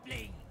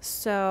goblins.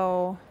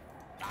 So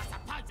I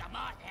suppose I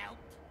might help.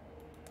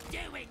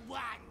 Doing one.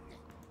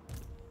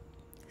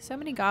 so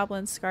many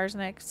goblins,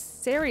 Skarsnik.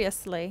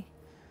 Seriously.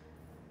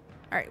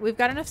 Alright, we've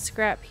got enough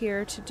scrap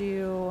here to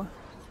do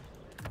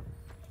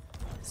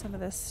some of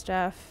this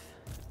stuff.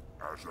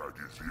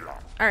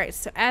 Alright,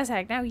 so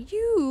Azhag, now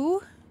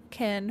you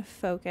can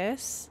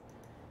focus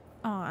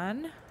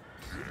on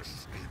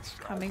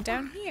coming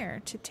down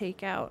here to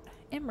take out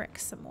Imric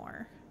some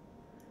more.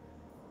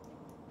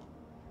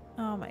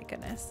 Oh my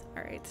goodness.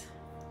 Alright.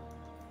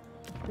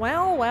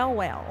 Well, well,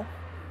 well.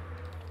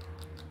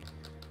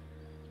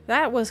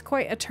 That was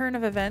quite a turn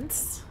of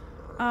events.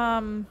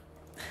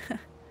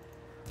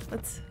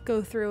 Let's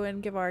go through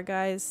and give our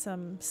guys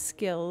some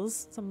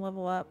skills, some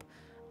level up.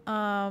 So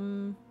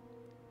I'm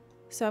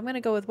going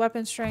to go with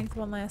weapon strength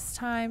one last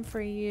time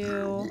for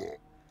you.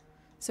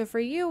 So for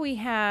you,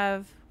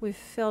 we've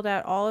filled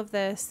out all of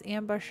this.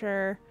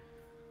 Ambusher.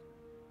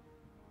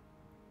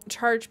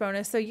 Charge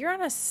bonus. So you're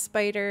on a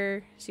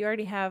spider, so you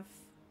already have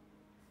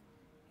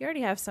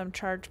some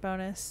charge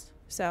bonus.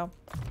 So,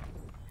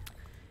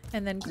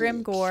 and then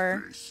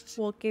Grimgor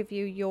will give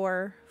you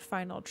your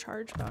final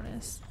charge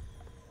bonus.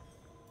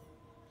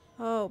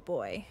 Oh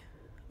boy.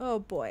 Oh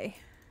boy.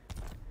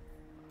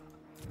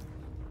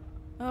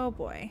 Oh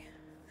boy.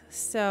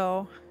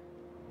 So,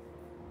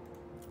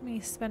 let me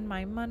spend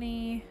my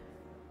money.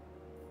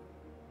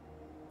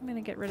 I'm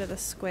gonna get rid of the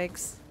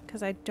squigs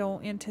because I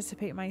don't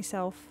anticipate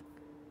myself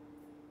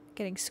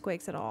getting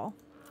squigs at all.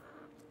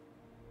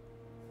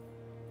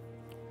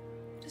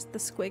 What does the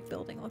squig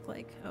building look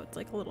like? Oh, it's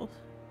like a little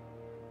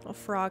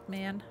frog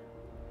man.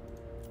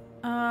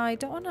 I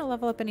don't want to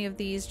level up any of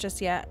these just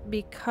yet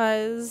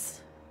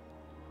because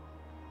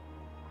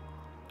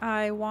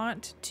I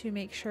want to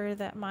make sure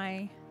that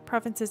my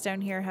provinces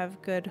down here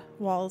have good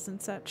walls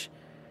and such.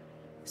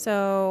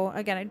 So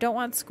again, I don't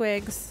want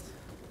squigs.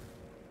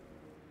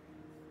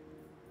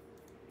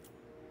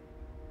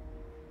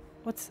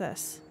 What's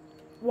this?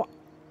 What?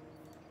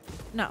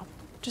 No,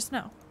 just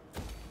no.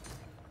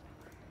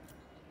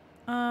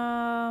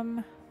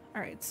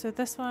 Alright, so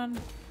this one.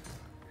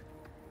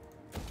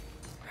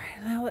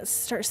 Alright, now let's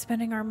start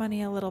spending our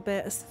money a little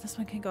bit. So this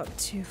one can go up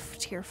to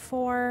tier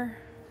 4.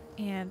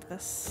 And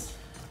this.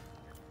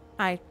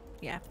 I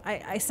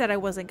said I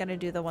wasn't going to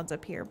do the ones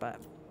up here, but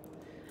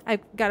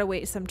I've got to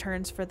wait some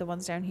turns for the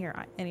ones down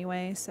here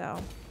anyway, so.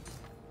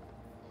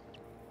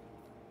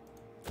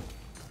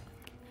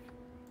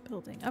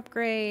 Building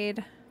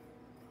upgrade.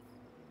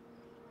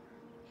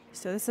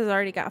 So this has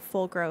already got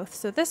full growth.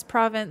 So this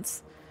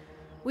province,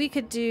 we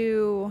could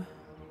do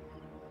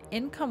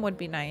income would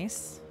be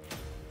nice.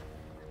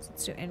 So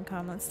let's do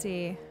income. Let's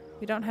see.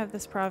 We don't have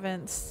this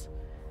province.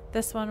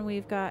 This one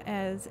we've got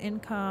as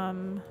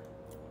income.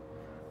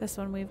 This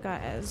one we've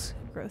got as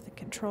growth and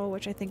control,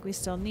 which I think we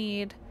still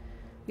need.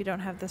 We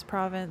don't have this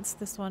province.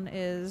 This one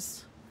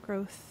is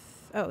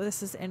growth. Oh,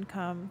 this is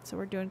income. So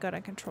we're doing good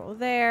on control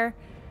there.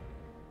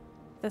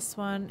 This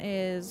one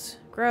is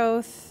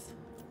growth.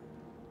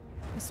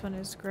 This one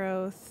is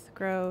growth,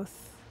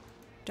 growth.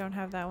 Don't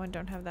have that one,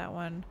 don't have that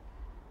one.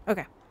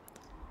 Okay.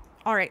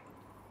 All right.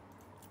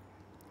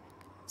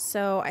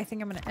 So I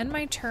think I'm going to end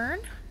my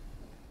turn.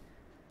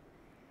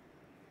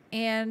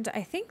 And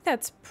I think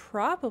that's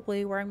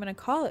probably where I'm going to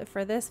call it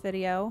for this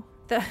video.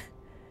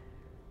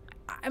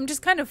 I'm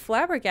just kind of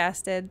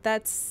flabbergasted.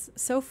 That's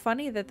so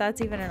funny that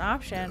that's even an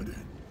option.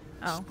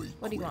 Oh,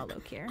 what do you want,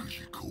 Loki here?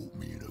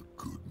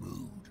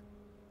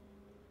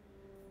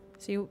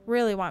 So you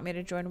really want me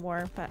to join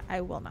war, but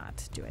I will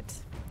not do it.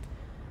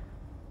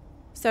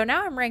 So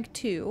now I'm rank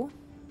 2.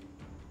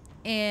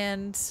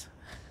 And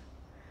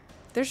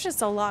there's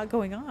just a lot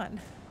going on.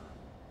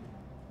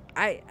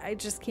 I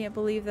just can't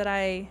believe that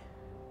I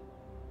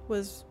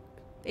was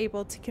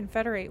able to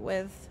confederate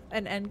with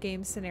an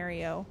endgame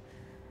scenario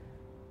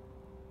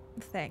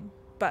thing.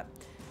 But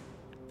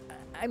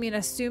I mean,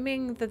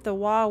 assuming that the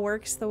WA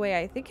works the way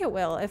I think it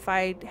will, if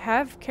I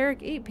have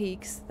Carrick 8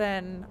 peaks,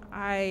 then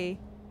I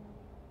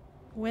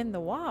win the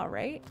WA,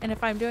 right? And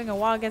if I'm doing a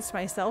WA against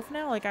myself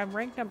now, like I'm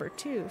ranked number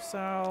 2,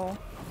 so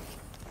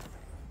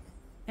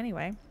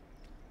anyway.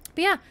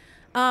 But yeah,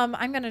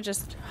 I'm gonna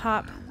just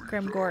hop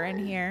Grimgor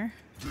in here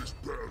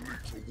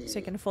so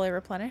I can fully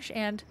replenish.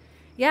 And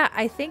yeah,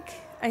 I think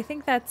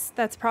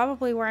that's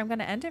probably where I'm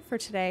gonna end it for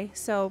today.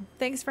 So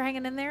thanks for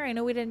hanging in there. I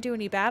know we didn't do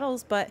any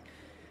battles, but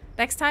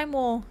next time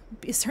will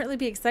certainly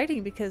be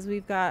exciting because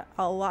we've got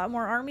a lot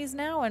more armies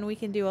now and we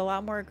can do a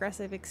lot more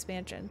aggressive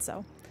expansion.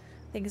 So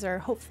things are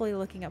hopefully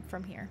looking up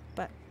from here.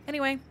 But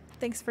anyway,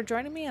 thanks for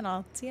joining me and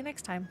I'll see you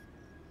next time.